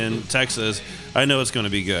in Texas. I know it's going to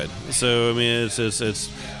be good. So I mean, it's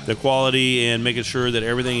the quality and making sure that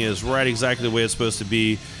everything is right exactly the way it's supposed to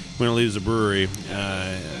be when it leaves the brewery.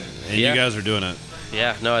 And you guys are doing it.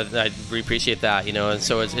 Yeah, no, I really appreciate that, you know, and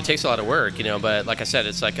so it takes a lot of work, you know, but like I said,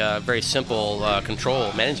 it's like a very simple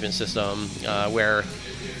control management system where,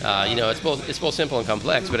 you know, it's both simple and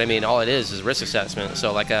complex, but I mean, all it is risk assessment.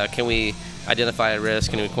 So like, can we identify a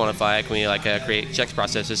risk? Can we quantify it? Can we like create checks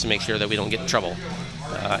processes to make sure that we don't get in trouble?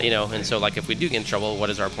 You know, and so like if we do get in trouble, what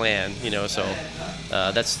is our plan? You know, so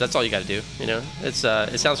that's all you got to do. You know, it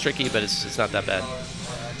sounds tricky, but it's not that bad.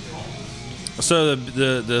 So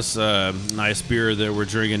this nice beer that we're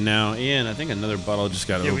drinking now, and I think another bottle just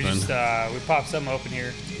got opened. We popped something open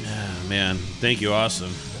here. Yeah, man, thank you, awesome.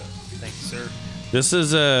 Thank you, sir. This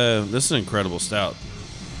is an incredible stout.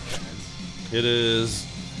 It is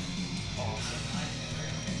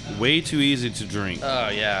way too easy to drink. Oh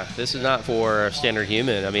yeah, this is not for a standard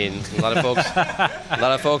human. I mean, a lot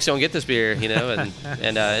of folks don't get this beer, you know,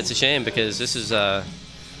 and it's a shame because this is.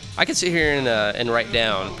 I could sit here and write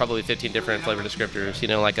down probably 15 different flavor descriptors. You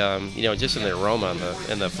know, like you know, just in the aroma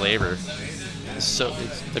and the flavor.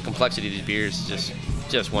 The complexity of these beers is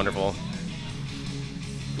just wonderful.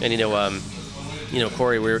 And you know,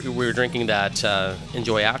 Corey, we were drinking that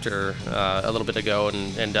Enjoy After a little bit ago,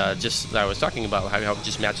 and just I was talking about how it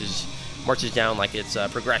just marches down like it's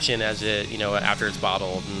progression as it, you know, after it's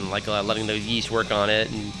bottled, and like letting the yeast work on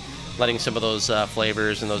it and letting some of those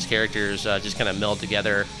flavors and those characters just kind of meld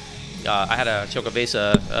together. I had a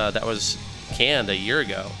Chocovesa that was canned a year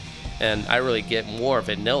ago, and I really get more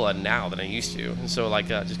vanilla now than I used to. And so like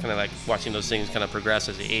just kind of like watching those things kind of progress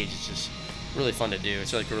as they age, it's just really fun to do.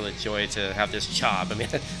 It's like a really joy to have this job. I mean,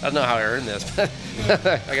 I don't know how I earned this, but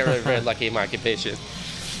I got really very lucky in my occupation.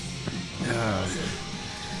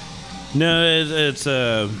 No, it's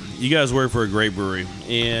you guys work for a great brewery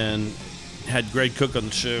and had Greg Cook on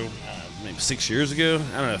the show maybe 6 years ago.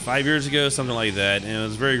 I don't know, 5 years ago, something like that. And it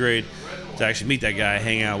was very great to actually meet that guy,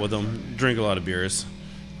 hang out with him, drink a lot of beers.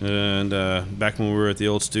 And back when we were at the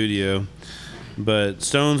old studio. But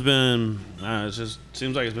Stone's been, it just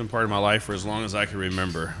seems like it's been part of my life for as long as I can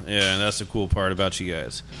remember. Yeah, and that's the cool part about you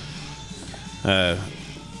guys.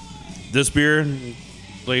 This beer,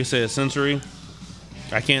 like I said, it's sensory.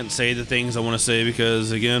 I can't say the things I want to say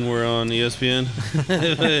because, again, we're on ESPN.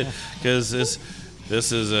 Because this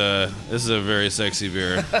is a very sexy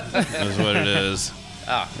beer. That's what it is.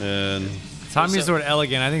 Ah. And Tom used the word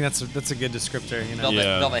elegant. I think that's a good descriptor. You know,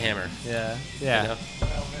 Velvet Hammer. Yeah. You know?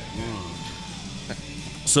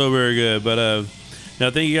 So very good. But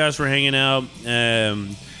now, thank you guys for hanging out.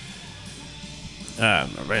 Man,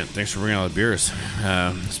 thanks for bringing all the beers.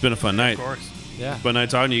 It's been a fun night. Of course. Yeah. fun night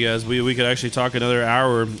talking to you guys. We could actually talk another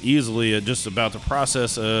hour easily just about the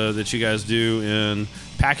process that you guys do in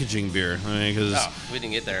packaging beer. I mean, because we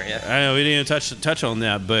didn't get there. Yeah. I know we didn't even touch on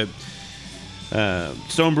that, but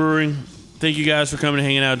Stone Brewing. Thank you guys for coming and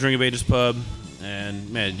hanging out at Drink of Ages Pub. And,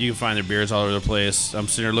 man, you can find their beers all over the place. I'm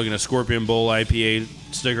sitting here looking at Scorpion Bowl IPA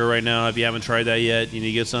sticker right now. If you haven't tried that yet, you need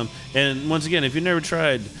to get some. And, once again, if you've never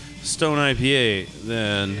tried Stone IPA,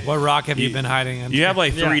 then... What rock have you been hiding under? You have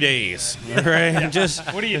like 3 days, right? Yeah. Just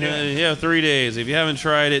What are you doing? Yeah, 3 days. If you haven't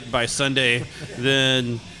tried it by Sunday,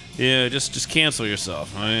 then... Yeah, just cancel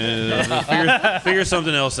yourself. I mean, figure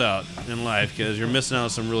something else out in life because you're missing out on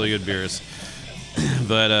some really good beers.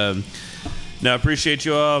 But, no, I appreciate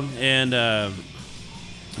you all. And,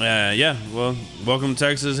 yeah, well, welcome to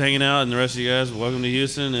Texas, hanging out. And the rest of you guys, welcome to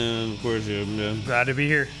Houston. And, of course, glad to be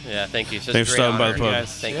here. Yeah, thank you. It's Thanks for stopping by the pub.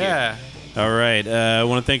 Thank you. All right. I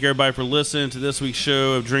want to thank everybody for listening to this week's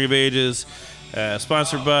show of Drink of Ages.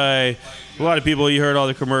 Sponsored by a lot of people. You heard all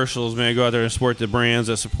the commercials, man. Go out there and support the brands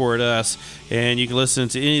that support us. And you can listen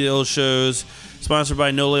to any of those shows sponsored by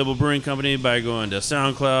No Label Brewing Company by going to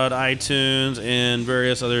SoundCloud, iTunes, and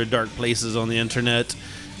various other dark places on the internet.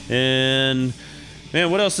 And, man,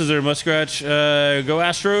 what else is there, Muskratch? Go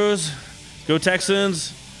Astros. Go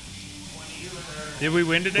Texans. Did we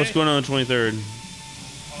win today? What's going on 23rd?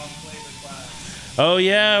 Oh,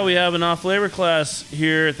 yeah, we have an off-flavor class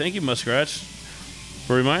here. Thank you, Muskratch,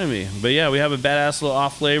 for reminding me. But yeah, we have a badass little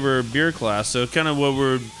off-flavor beer class. So kind of a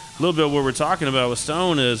little bit what we're talking about with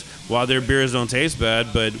Stone is why their beers don't taste bad,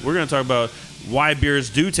 but we're going to talk about why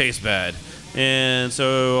beers do taste bad. And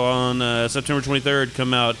so on September 23rd,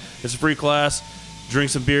 come out. It's a free class.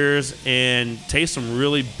 Drink some beers and taste some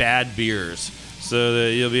really bad beers so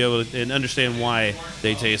that you'll be able to understand why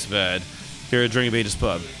they taste bad here at Drink of Ages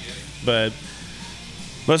Pub. But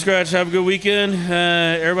Muskratch, have a good weekend.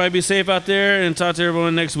 Everybody be safe out there and talk to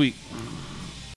everyone next week.